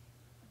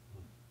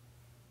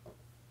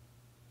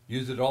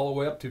 Used it all the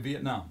way up to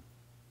Vietnam.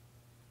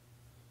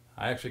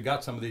 I actually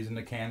got some of these in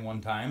the can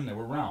one time. They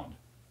were round,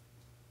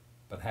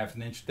 but half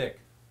an inch thick.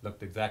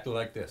 Looked exactly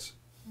like this.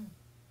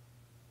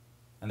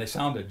 And they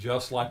sounded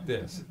just like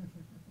this.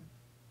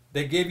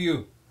 They give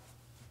you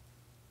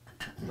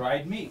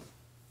dried meat.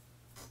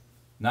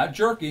 Not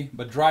jerky,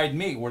 but dried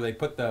meat, where they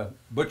put the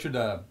butchered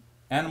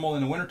animal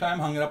in the wintertime,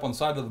 hung it up on the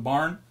side of the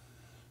barn,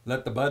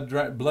 let the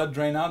blood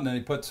drain out, and then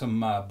they put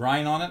some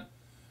brine on it,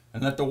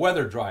 and let the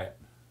weather dry it.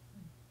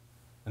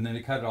 And then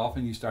they cut it off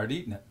and you start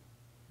eating it.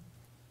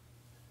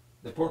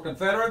 The poor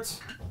Confederates,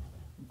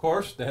 of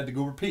course, they had the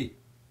goober pea.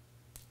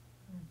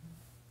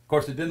 Of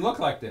course, it didn't look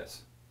like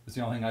this. It's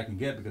the only thing I can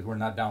get because we're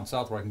not down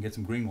south where I can get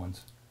some green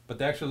ones. But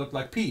they actually look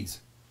like peas.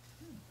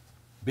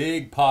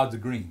 Big pods of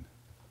green.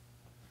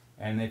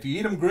 And if you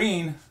eat them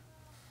green,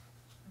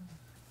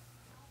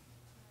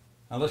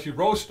 unless you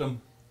roast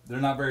them,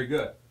 they're not very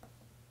good.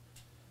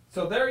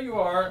 So there you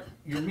are,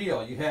 your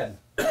meal. You had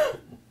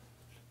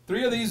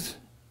 3 of these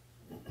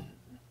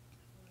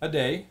a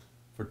day,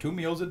 for 2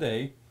 meals a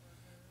day,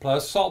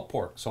 plus salt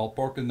pork. Salt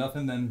pork is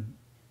nothing than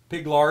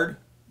pig lard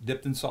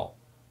dipped in salt,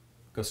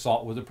 because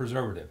salt was a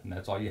preservative, and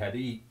that's all you had to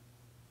eat.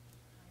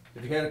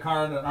 If you had to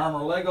carve an arm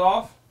or leg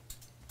off,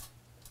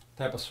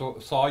 type of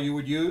saw you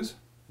would use,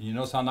 and you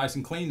notice how nice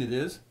and clean it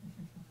is.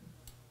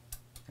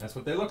 That's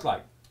what they look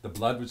like. The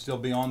blood would still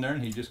be on there,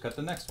 and he just cut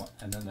the next one,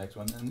 and the next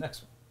one, and the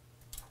next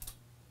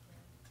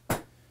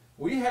one.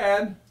 We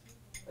had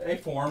a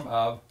form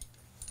of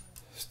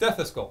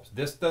stethoscopes.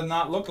 This does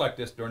not look like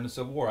this during the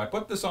Civil War. I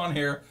put this on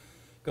here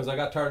because I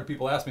got tired of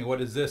people asking me, what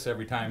is this,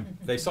 every time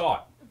they saw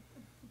it.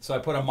 So I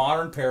put a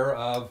modern pair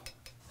of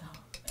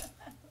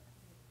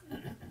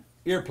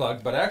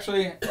earplugs, but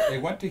actually they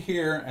went to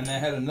here and they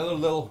had another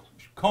little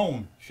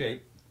cone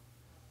shape,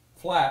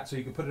 flat, so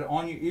you could put it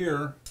on your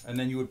ear and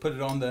then you would put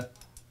it on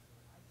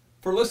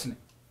for listening.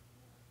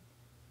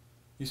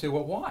 You say,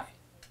 well, why?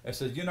 I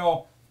said, you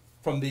know,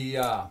 from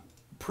the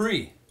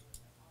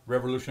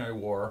pre-Revolutionary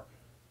War,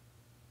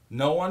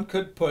 no one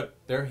could put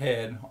their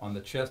head on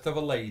the chest of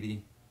a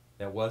lady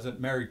that wasn't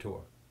married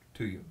to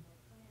you.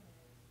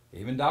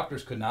 Even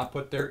doctors could not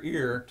put their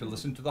ear to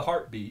listen to the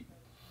heartbeat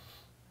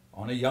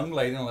on a young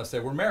lady unless they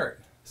were married.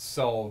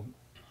 So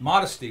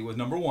modesty was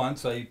number one,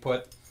 so you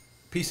put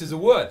pieces of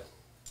wood.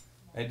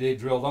 And they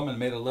drilled them and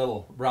made a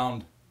little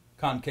round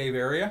concave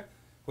area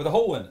with a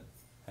hole in it.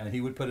 And he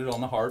would put it on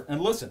the heart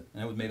and listen,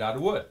 and it was made out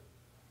of wood.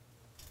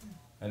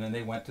 And then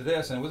they went to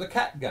this, and it was a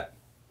cat gut,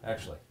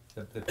 actually.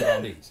 They put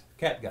on these.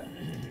 Cat gut.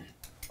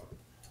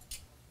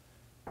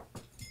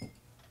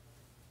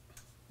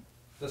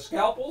 The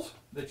scalpels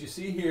that you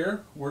see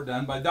here were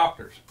done by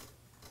doctors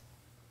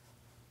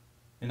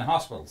in the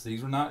hospitals.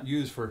 These were not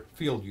used for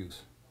field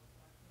use.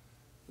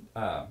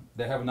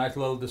 They have a nice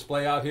little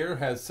display out here.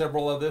 Has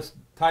several of this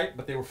type,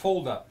 but they were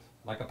fold up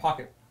like a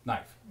pocket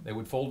knife. They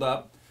would fold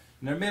up,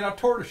 and they're made out of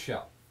tortoise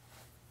shell.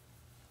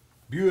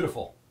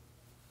 Beautiful.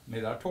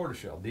 Made out of tortoise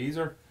shell. These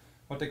are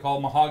what they call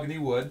mahogany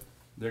wood.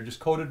 They're just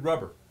coated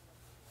rubber.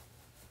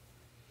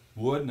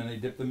 Wood, and then they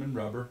dip them in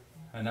rubber,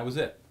 and that was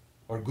it.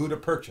 Or gutta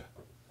percha.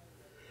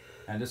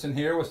 And this in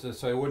here was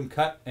so it wouldn't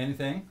cut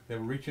anything. They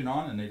were reaching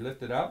on, and they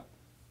lift it up,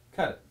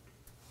 cut it.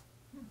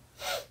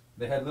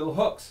 They had little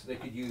hooks they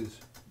could use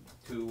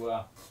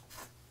to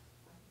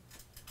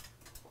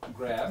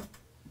grab.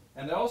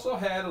 And they also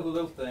had a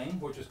little thing,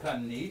 which is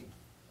kind of neat.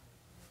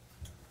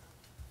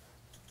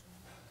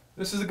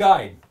 This is a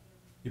guide.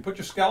 You put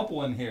your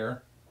scalpel in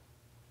here,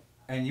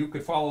 and you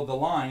could follow the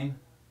line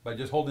by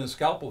just holding the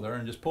scalpel there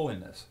and just pulling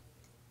this.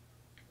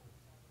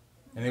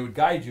 And they would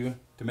guide you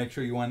to make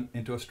sure you went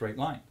into a straight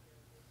line.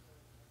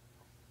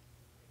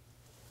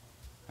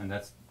 And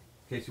that's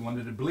in case you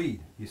wanted to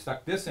bleed. You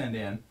stuck this end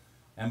in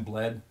and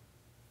bled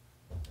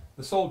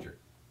the soldier.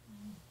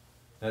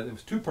 It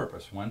was 2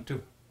 purposes. One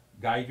to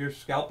guide your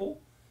scalpel,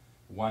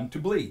 one to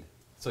bleed.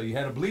 So you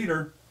had a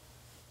bleeder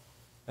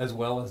as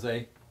well as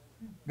a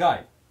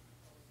guide.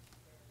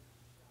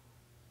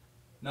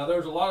 Now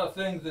there's a lot of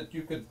things that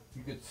you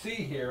could see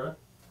here.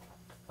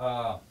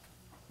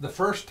 The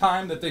first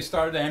time that they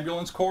started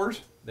ambulance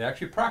corps, they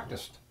actually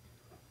practiced,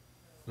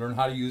 learned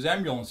how to use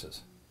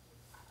ambulances.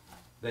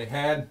 They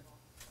had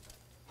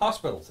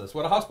hospitals. That's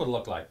what a hospital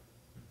looked like.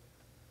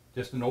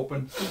 Just an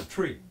open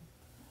tree,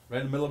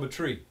 right in the middle of a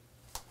tree.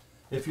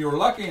 If you were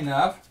lucky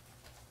enough,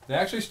 they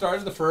actually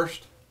started the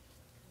first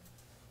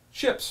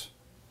ships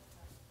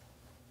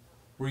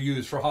were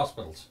used for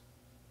hospitals.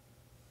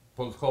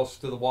 Put as close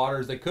to the water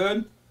as they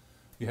could.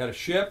 You had a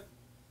ship,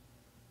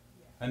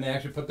 and they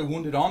actually put the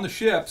wounded on the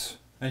ships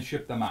and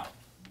shipped them out.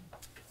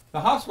 The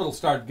hospitals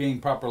started gaining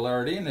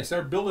popularity, and they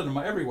started building them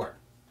everywhere.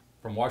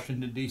 From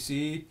Washington,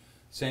 D.C.,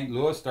 St.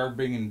 Louis started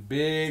bringing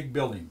big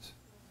buildings.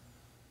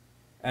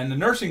 And the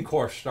nursing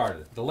corps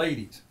started, the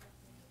ladies.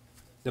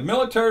 The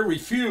military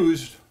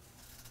refused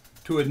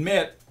to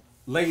admit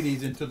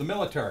ladies into the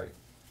military.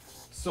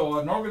 So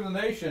an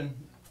organization,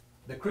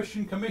 the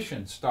Christian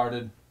Commission,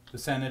 started the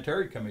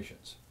sanitary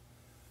commissions.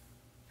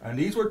 And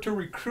these were to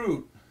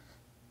recruit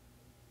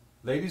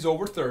ladies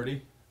over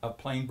 30 of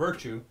plain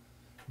virtue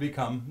to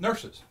become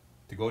nurses,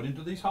 to go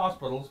into these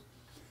hospitals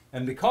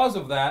And because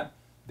of that,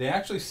 they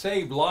actually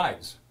saved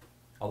lives,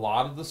 a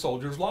lot of the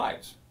soldiers'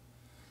 lives.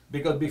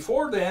 Because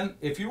before then,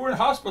 if you were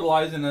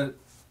hospitalized in a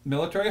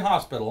military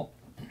hospital,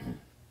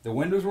 the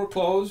windows were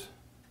closed,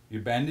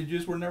 your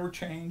bandages were never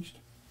changed,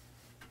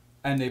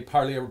 and they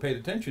hardly ever paid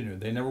attention to you.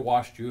 They never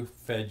washed you,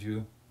 fed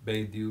you,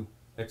 bathed you,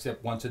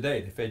 except once a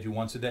day. They fed you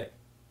once a day.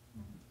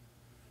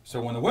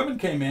 So when the women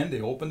came in,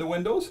 they opened the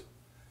windows,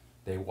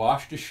 they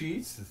washed the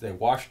sheets, they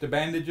washed the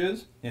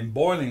bandages in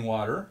boiling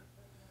water.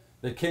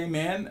 They came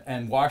in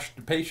and washed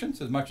the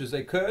patients as much as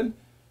they could,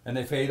 and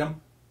they fed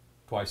them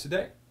twice a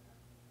day.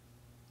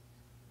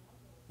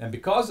 And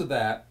because of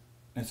that,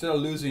 instead of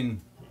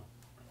losing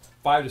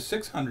 500 to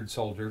 600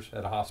 soldiers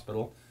at a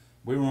hospital,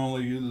 we were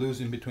only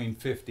losing between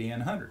 50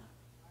 and 100.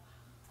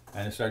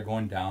 And it started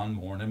going down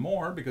more and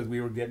more because we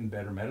were getting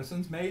better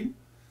medicines made.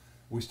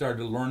 We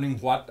started learning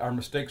what our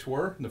mistakes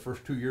were in the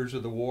first 2 years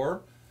of the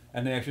war,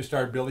 and they actually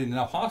started building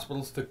enough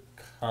hospitals to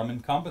come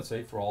and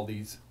compensate for all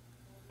these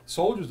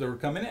soldiers that were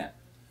coming in.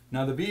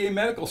 Now the VA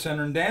Medical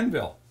Center in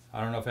Danville,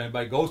 I don't know if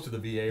anybody goes to the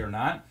VA or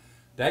not,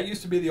 that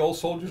used to be the old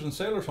soldiers and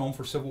sailors home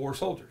for Civil War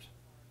soldiers.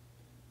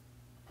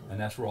 And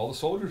that's where all the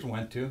soldiers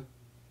went to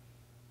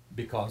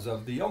because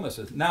of the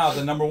illnesses. Now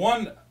the number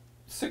one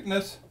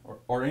sickness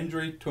or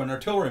injury to an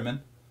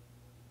artilleryman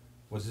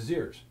was his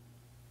ears.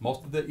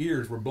 Most of the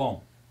ears were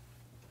blown,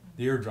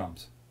 the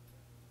eardrums.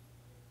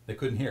 They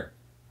couldn't hear.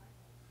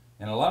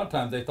 And a lot of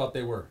times they thought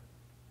they were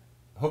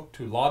hooked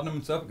to laudanum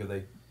and stuff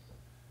because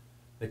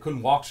they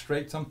couldn't walk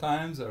straight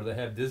sometimes, or they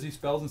had dizzy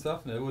spells and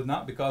stuff. And it was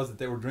not because that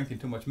they were drinking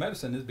too much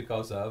medicine, it's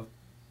because of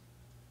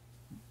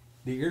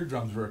the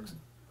eardrums were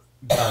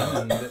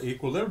done and the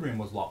equilibrium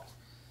was lost.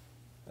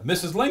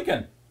 Mrs.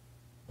 Lincoln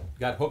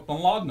got hooked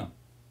on laudanum.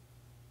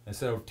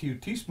 Instead of 2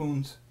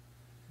 teaspoons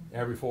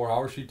every 4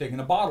 hours, she'd taken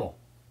a bottle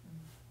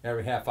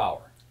every half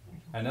hour.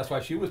 And that's why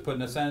she was put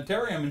in a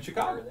sanitarium in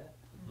Chicago.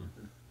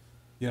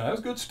 You know, that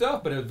was good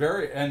stuff, but it was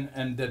very,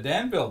 and the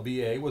Danville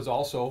VA was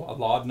also a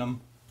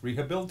laudanum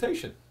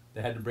rehabilitation.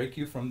 They had to break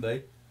you from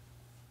the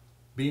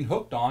being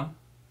hooked on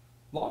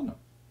laudanum.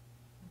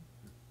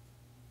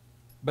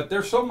 But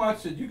there's so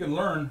much that you can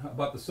learn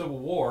about the Civil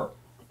War.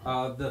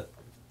 The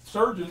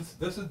surgeons,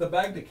 this is the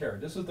bag they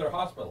carried. This is their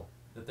hospital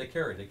that they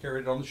carried. They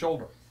carried it on the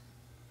shoulder.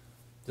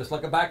 Just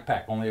like a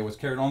backpack, only it was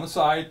carried on the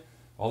side.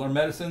 All their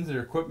medicines,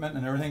 their equipment,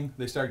 and everything,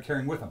 they started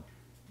carrying with them.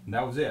 And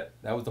that was it.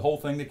 That was the whole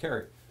thing they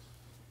carried.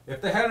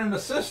 If they had an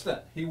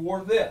assistant, he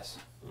wore this.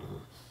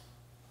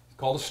 It's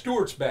called a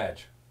steward's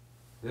badge.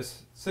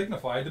 This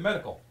signified the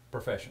medical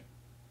profession.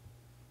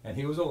 And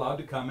he was allowed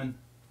to come and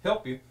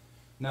help you.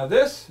 Now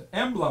this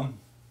emblem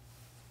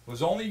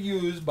was only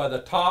used by the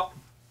top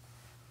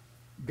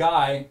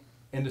guy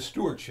in the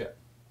stewardship.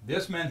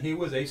 This meant he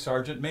was a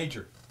sergeant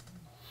major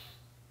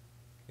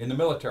in the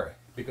military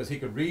because he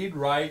could read,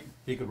 write,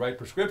 he could write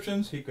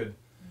prescriptions, he could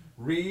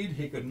read,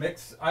 he could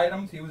mix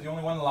items. He was the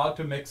only one allowed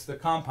to mix the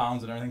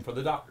compounds and everything for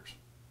the doctors.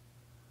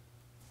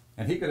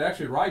 And he could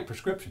actually write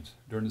prescriptions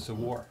during the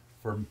Civil War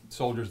for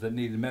soldiers that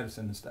needed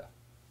medicine and stuff.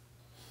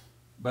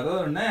 But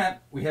other than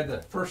that, we had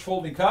the first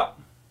folding cup,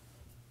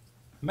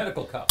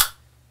 medical cup,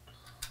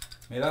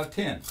 made out of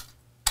tin.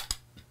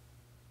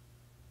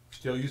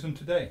 Still use them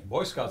today.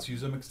 Boy Scouts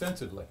use them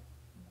extensively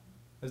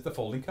as the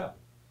folding cup.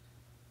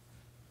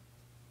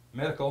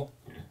 Medical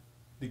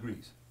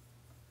degrees.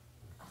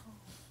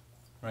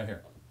 Right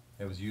here.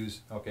 It was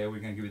used, okay, we're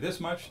going to give you this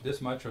much,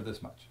 or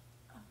this much.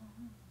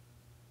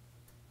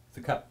 It's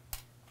a cup.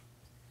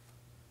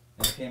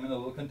 And it came in a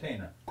little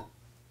container.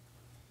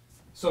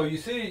 So you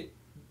see,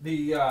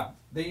 they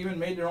even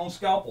made their own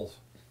scalpels.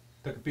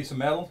 Took a piece of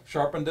metal,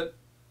 sharpened it,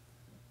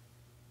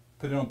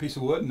 put it on a piece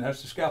of wood, and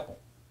that's the scalpel.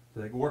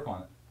 So they could work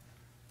on it.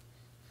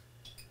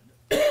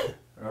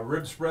 A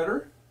rib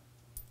spreader.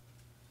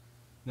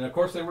 And of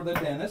course they were the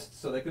dentists,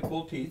 so they could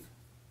pull teeth.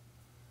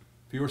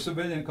 If you were a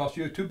civilian, it cost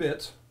you 2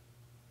 bits.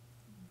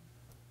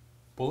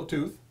 Pull a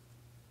tooth.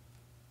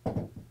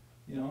 You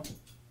know,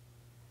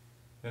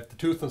 if the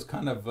tooth was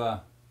kind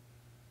of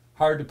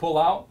hard to pull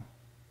out,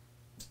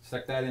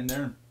 stuck that in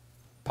there and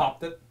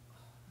popped it.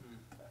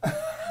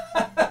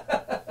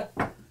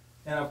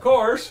 And of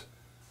course,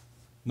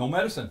 no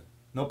medicine,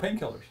 no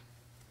painkillers.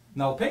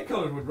 Now the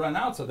painkillers would run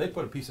out, so they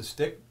put a piece of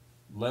stick,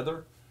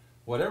 leather,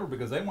 whatever,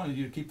 because they wanted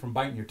you to keep from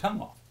biting your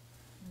tongue off.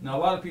 Now a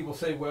lot of people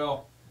say,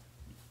 well,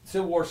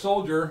 Civil War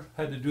soldier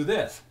had to do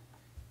this.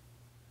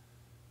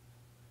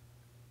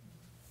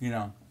 You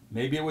know,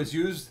 maybe it was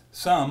used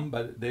some,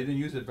 but they didn't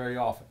use it very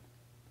often.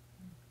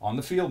 On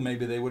the field,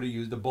 maybe they would have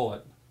used a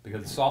bullet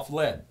because it's soft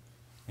lead,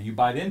 and you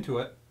bite into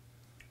it,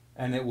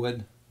 and it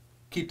would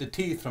keep the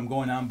teeth from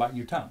going out and biting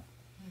your tongue.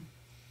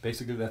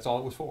 Basically, that's all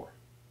it was for.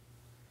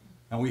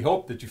 And we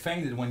hoped that you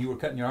fainted when you were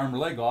cutting your arm or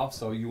leg off,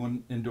 so you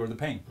wouldn't endure the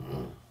pain.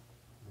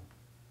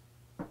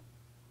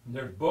 And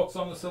there's books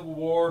on the Civil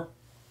War.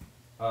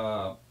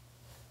 The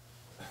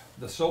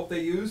soap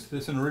they used,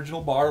 this is an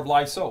original bar of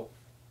lye soap.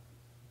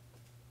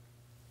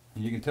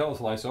 And you can tell it's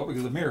lye soap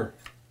because of the mirror.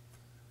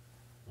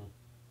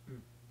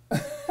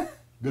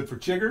 Good for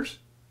chiggers,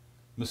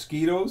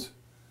 mosquitoes,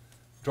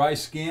 dry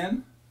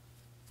skin,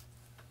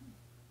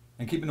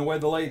 and keeping away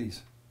the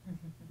ladies.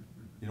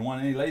 You don't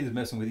want any ladies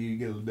messing with you. You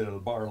get a little bit of the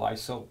bar light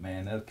soap,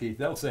 man.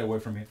 They'll stay away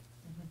from you.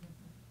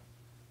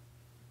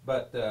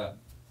 But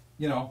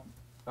you know,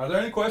 are there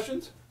any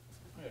questions?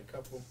 I got a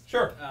couple.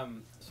 Sure.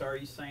 So are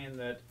you saying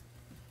that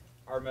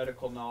our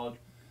medical knowledge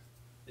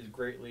is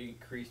greatly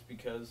increased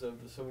because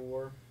of the Civil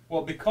War?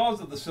 Well,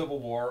 because of the Civil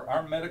War,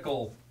 our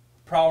medical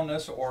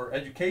prowess or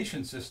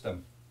education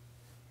system,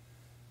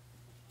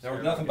 there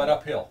was nothing but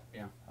uphill.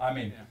 Yeah. I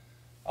mean, Yeah.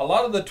 a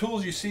lot of the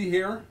tools you see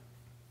here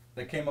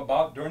that came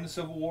about during the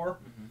Civil War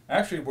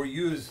actually were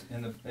used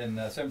in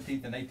the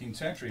 17th and 18th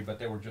century, but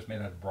they were just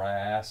made out of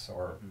brass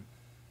or,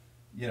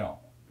 you know,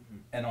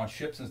 and on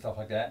ships and stuff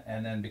like that.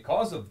 And then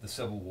because of the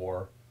Civil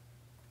War,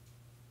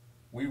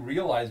 we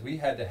realized we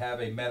had to have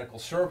a medical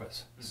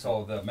service.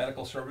 So the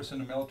medical service in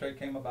the military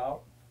came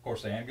about. Of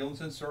course, the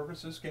ambulance and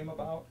services came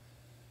about.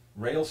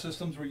 Rail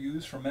systems were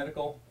used for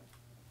medical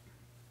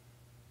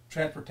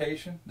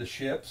transportation. The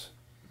ships.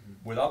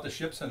 Without the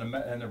ships and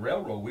the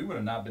railroad, we would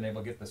have not been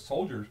able to get the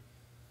soldiers.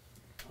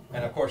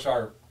 And of course,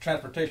 our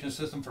transportation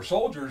system for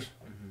soldiers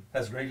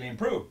has greatly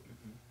improved.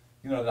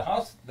 You know, the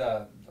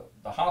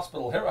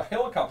hospital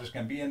helicopters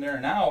can be in there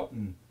and out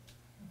in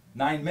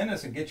 9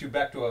 minutes and get you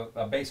back to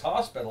a base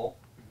hospital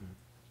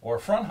or a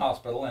front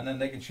hospital, and then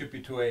they can ship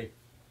you to a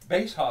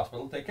base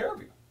hospital to take care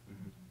of you.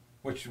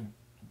 Which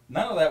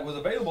none of that was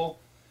available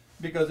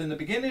because in the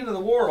beginning of the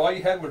war, all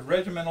you had was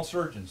regimental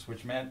surgeons,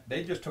 which meant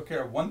they just took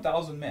care of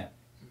 1,000 men.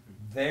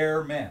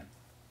 Their men.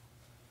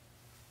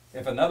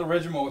 If another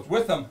regiment was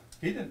with them,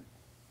 he didn't.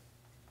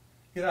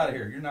 Get out of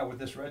here. You're not with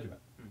this regiment.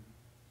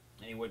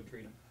 And he wouldn't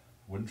treat them.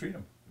 Wouldn't treat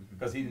him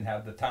because he didn't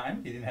have the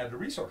time. He didn't have the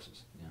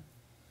resources. Yeah.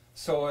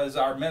 So as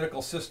our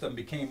medical system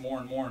became more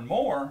and more and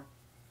more,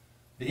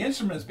 the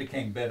instruments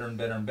became better and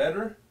better and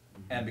better,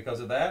 and because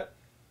of that,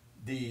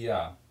 the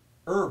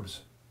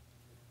herbs,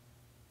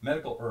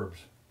 medical herbs,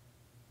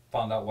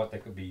 found out what they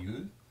could be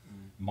used.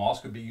 Moss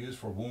could be used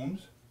for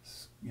wounds,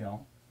 you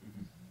know,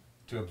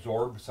 to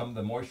absorb some of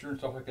the moisture and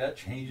stuff like that,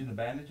 changing the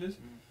bandages.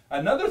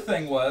 Another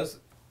thing was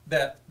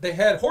that they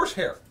had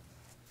horsehair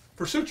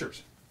for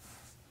sutures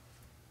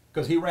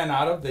because he ran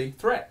out of the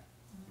thread.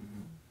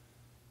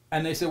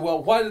 And they said,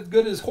 well, what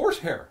good is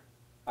horsehair?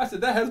 I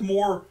said, that has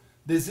more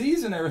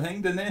disease and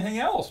everything than anything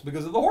else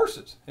because of the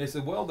horses. They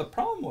said, well, the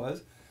problem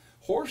was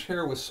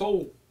horsehair was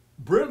so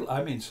brittle,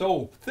 I mean,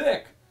 so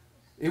thick,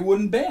 it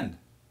wouldn't bend.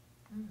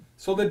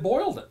 So they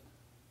boiled it.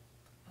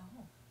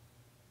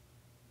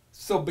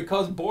 So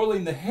because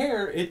boiling the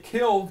hair, it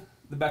killed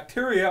the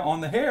bacteria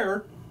on the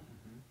hair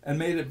and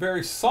made it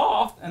very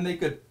soft, and they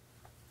could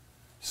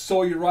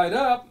sew you right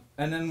up,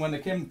 and then when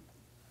they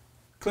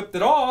clipped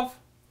it off,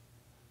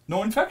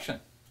 no infection.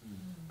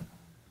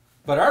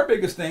 But our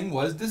biggest thing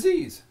was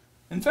disease,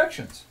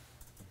 infections.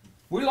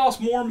 We lost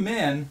more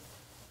men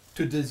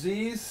to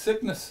disease,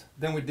 sickness,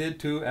 than we did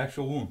to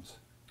actual wounds.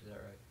 Is that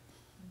right?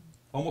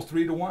 Almost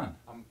 3 to 1.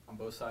 On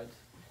both sides?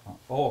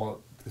 Oh,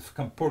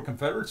 the poor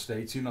Confederate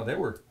states, you know, they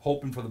were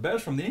hoping for the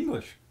best from the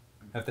English,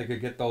 if they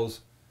could get those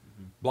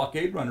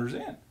blockade runners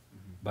in.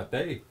 But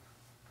they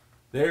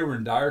were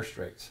in dire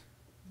straits.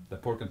 The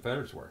poor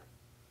Confederates were.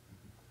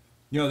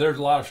 You know, there's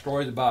a lot of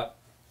stories about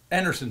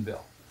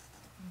Andersonville.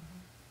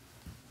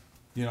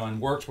 You know,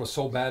 and works was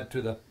so bad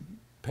to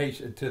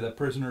the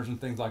prisoners and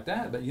things like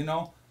that. But you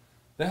know,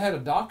 they had a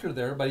doctor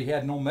there, but he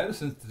had no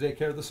medicines to take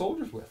care of the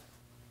soldiers with.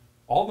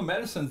 All the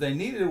medicines they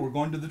needed were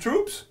going to the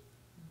troops.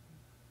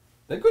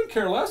 They couldn't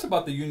care less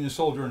about the Union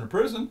soldier in the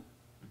prison.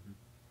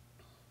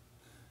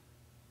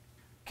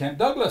 Camp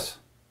Douglas.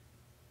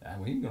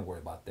 We ain't going to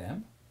worry about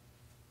them.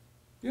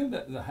 You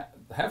know,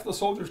 half the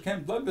soldiers at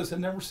Camp Douglas had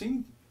never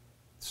seen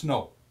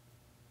snow,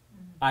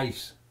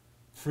 ice,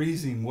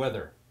 freezing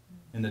weather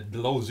in the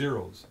below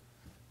zeros.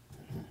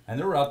 And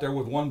they were out there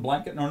with one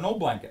blanket or no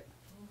blanket.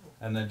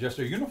 And then just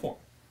their uniform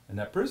in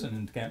that prison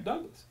in Camp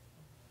Douglas.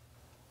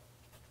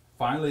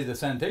 Finally, the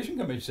sanitation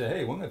committee said,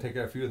 hey, we're going to take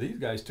care of a few of these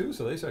guys too.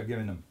 So they started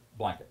giving them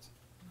blankets.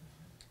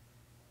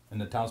 And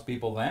the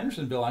townspeople of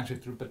Andersonville actually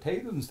threw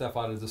potatoes and stuff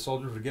out as the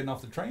soldiers were getting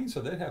off the train so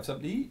they'd have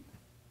something to eat.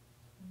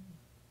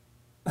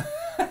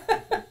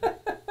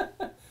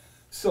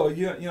 So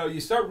you know, you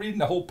start reading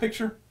the whole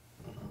picture.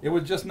 It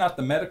was just not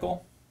the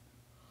medical,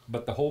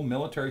 but the whole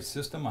military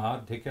system of how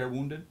to take care of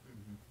wounded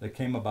that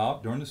came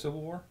about during the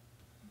Civil War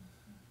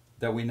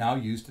that we now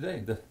use today.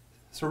 The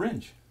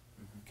syringe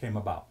came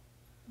about.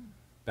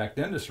 Back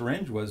then the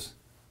syringe was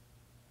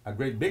a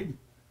great big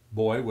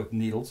boy with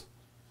needles,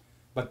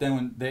 but then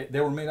when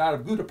they were made out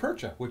of gutta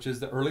percha, which is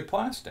the early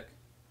plastic.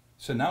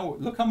 So now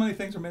look how many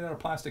things are made out of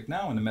plastic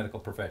now in the medical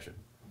profession.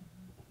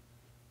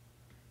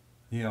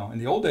 You know, in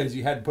the old days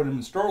you had to put them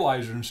in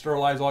sterilizer and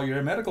sterilize all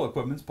your medical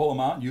equipment, pull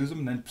them out, use them,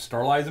 and then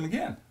sterilize them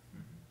again.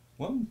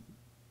 Well,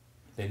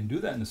 they didn't do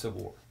that in the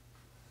Civil War.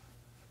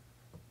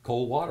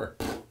 Cold water.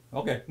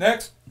 Okay,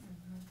 next.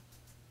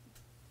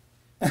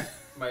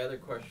 My other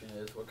question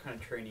is, what kind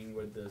of training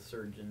would the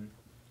surgeon?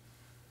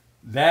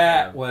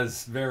 That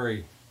was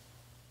very.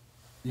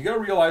 You got to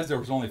realize there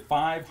was only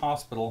 5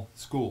 hospital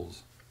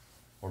schools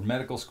or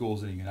medical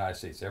schools in the United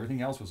States.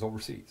 Everything else was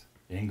overseas.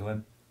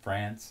 England,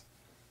 France.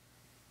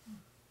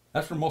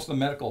 That's where most of the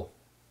medical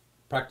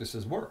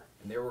practices were.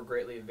 And they were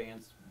greatly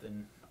advanced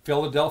than.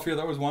 Philadelphia,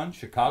 there was one.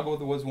 Chicago,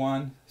 there was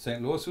one.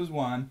 St. Louis was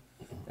one.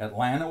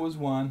 Atlanta was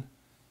one.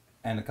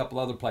 And a couple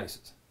other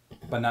places.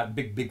 But not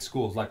big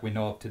schools like we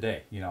know of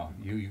today. You know,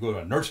 you go to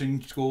a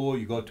nursing school,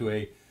 you're going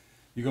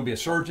to be a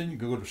surgeon, you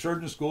can go to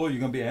surgeon school, you're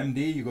going to be an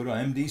MD, you go to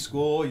an MD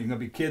school, you're going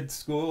to be kids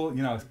school,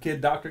 you know, kid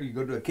doctor, you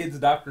go to a kids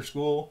doctor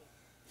school.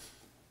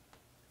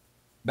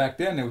 Back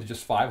then, there was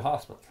just 5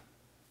 hospitals,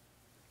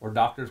 or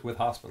doctors with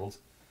hospitals,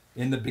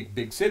 in the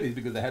big cities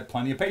because they had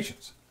plenty of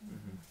patients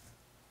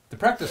to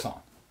practice on.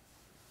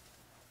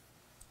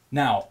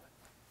 Now,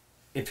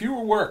 if you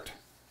worked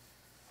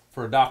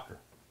for a doctor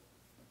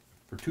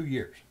for 2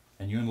 years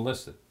and you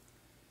enlisted,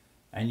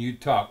 and you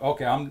talk,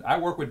 okay, I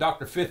work with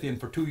Dr. Fithian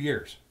for 2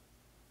 years.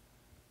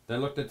 They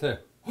looked at the,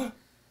 what?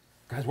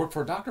 Guys work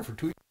for a doctor for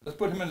 2 years? Let's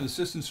put him as an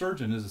assistant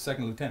surgeon as a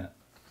second lieutenant.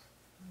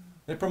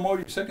 They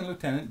promoted you second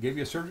lieutenant, gave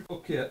you a surgical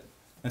kit,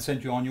 and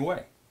sent you on your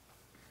way.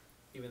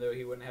 Even though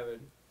he wouldn't have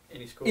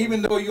any school.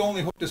 Even though you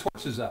only hooked his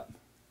horses up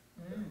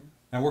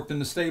and worked in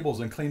the stables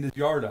and cleaned his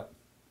yard up.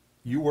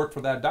 You worked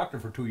for that doctor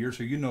for 2 years,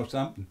 so you know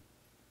something.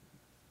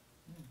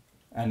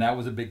 And that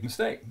was a big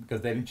mistake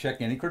because they didn't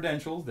check any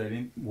credentials. They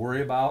didn't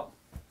worry about,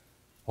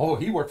 oh,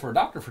 he worked for a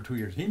doctor for 2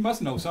 years. He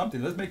must know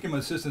something. Let's make him an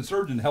assistant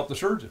surgeon to help the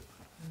surgeon.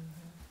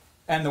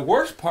 And the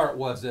worst part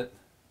was that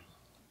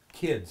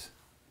kids,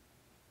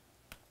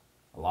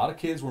 a lot of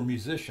kids were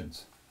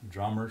musicians,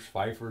 drummers,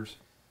 fifers.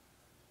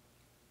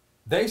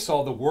 They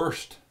saw the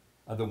worst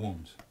of the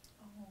wounds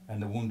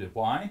and the wounded.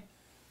 Why?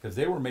 Because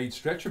they were made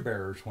stretcher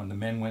bearers when the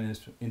men went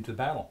into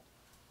battle.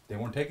 They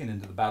weren't taken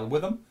into the battle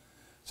with them.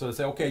 So they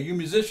say, okay, you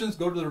musicians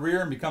go to the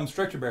rear and become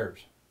stretcher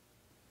bearers.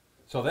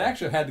 So they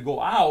actually had to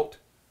go out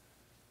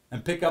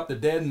and pick up the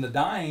dead and the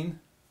dying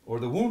or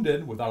the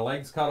wounded with our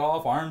legs cut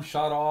off, arms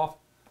shot off,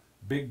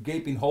 big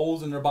gaping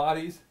holes in their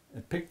bodies,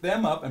 and pick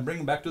them up and bring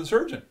them back to the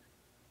surgeon.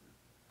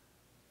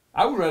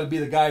 I would rather be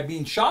the guy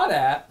being shot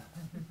at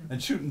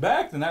and shooting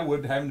back than I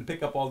would having to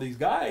pick up all these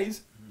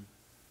guys,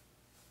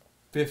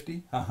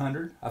 50,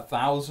 100,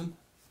 1,000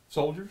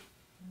 soldiers,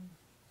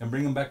 and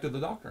bring them back to the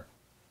doctor.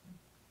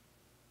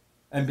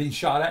 And being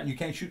shot at and you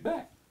can't shoot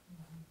back.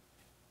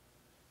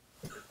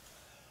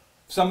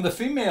 Some of the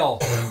female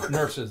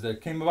nurses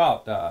that came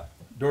about,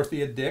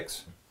 Dorothea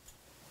Dix,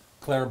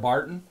 Claire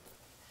Barton,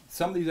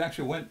 some of these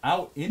actually went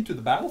out into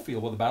the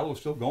battlefield while the battle was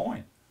still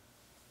going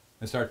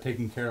and started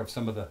taking care of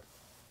some of the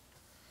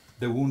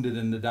wounded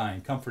and the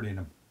dying, comforting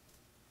them.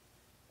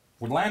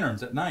 With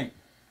lanterns at night,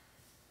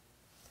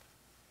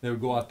 they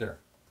would go out there.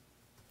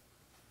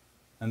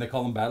 And they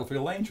call them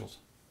battlefield angels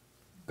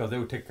because they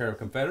would take care of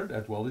Confederate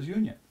as well as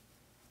Union.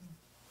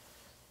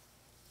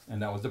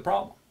 And that was the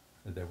problem,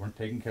 that they weren't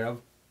taken care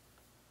of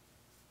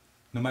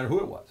no matter who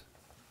it was.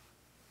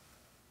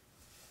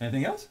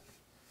 Anything else?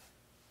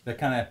 That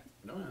kind of...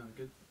 No,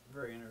 good,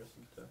 very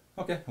interesting stuff.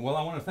 Okay, well,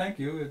 I want to thank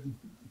you.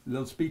 A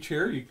little speech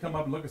here. You can come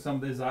up and look at some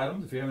of these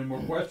items. If you have any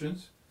more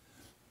questions,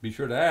 be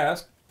sure to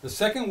ask. The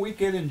second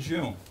weekend in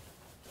June,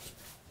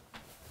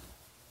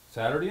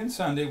 Saturday and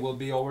Sunday, we'll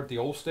be over at the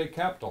old state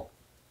capitol.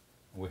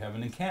 We have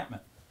an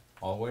encampment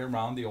all the way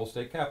around the old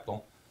state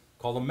capitol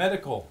called a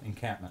medical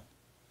encampment.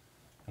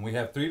 And we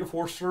have 3 to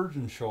 4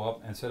 surgeons show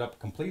up and set up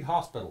complete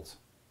hospitals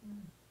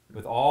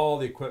with all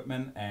the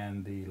equipment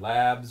and the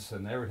labs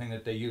and everything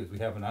that they use. We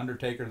have an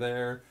undertaker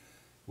there.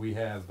 We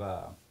have,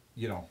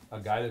 you know, a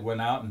guy that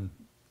went out and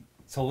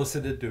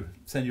solicited to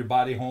send your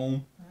body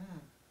home.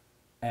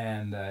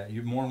 And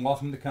you're more than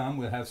welcome to come.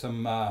 We'll have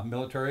some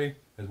military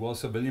as well as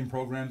civilian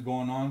programs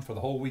going on for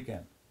the whole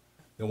weekend.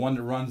 The one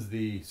that runs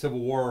the Civil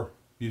War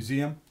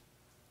Museum,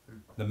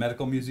 the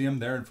Medical Museum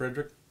there in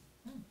Frederick,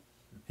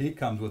 he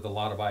comes with a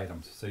lot of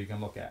items so you can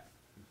look at.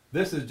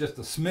 This is just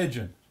a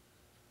smidgen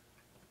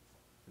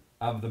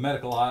of the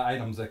medical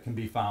items that can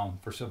be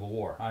found for Civil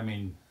War. I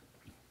mean,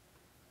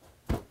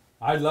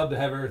 I'd love to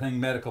have everything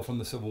medical from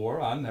the Civil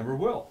War. I never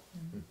will.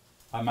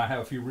 I might have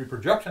a few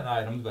reproduction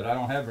items, but I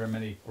don't have very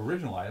many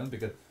original items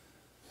because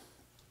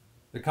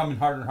they're coming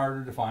harder and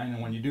harder to find,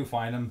 and when you do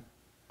find them,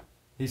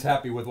 he's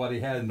happy with what he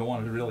had and don't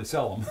want to really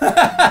sell them.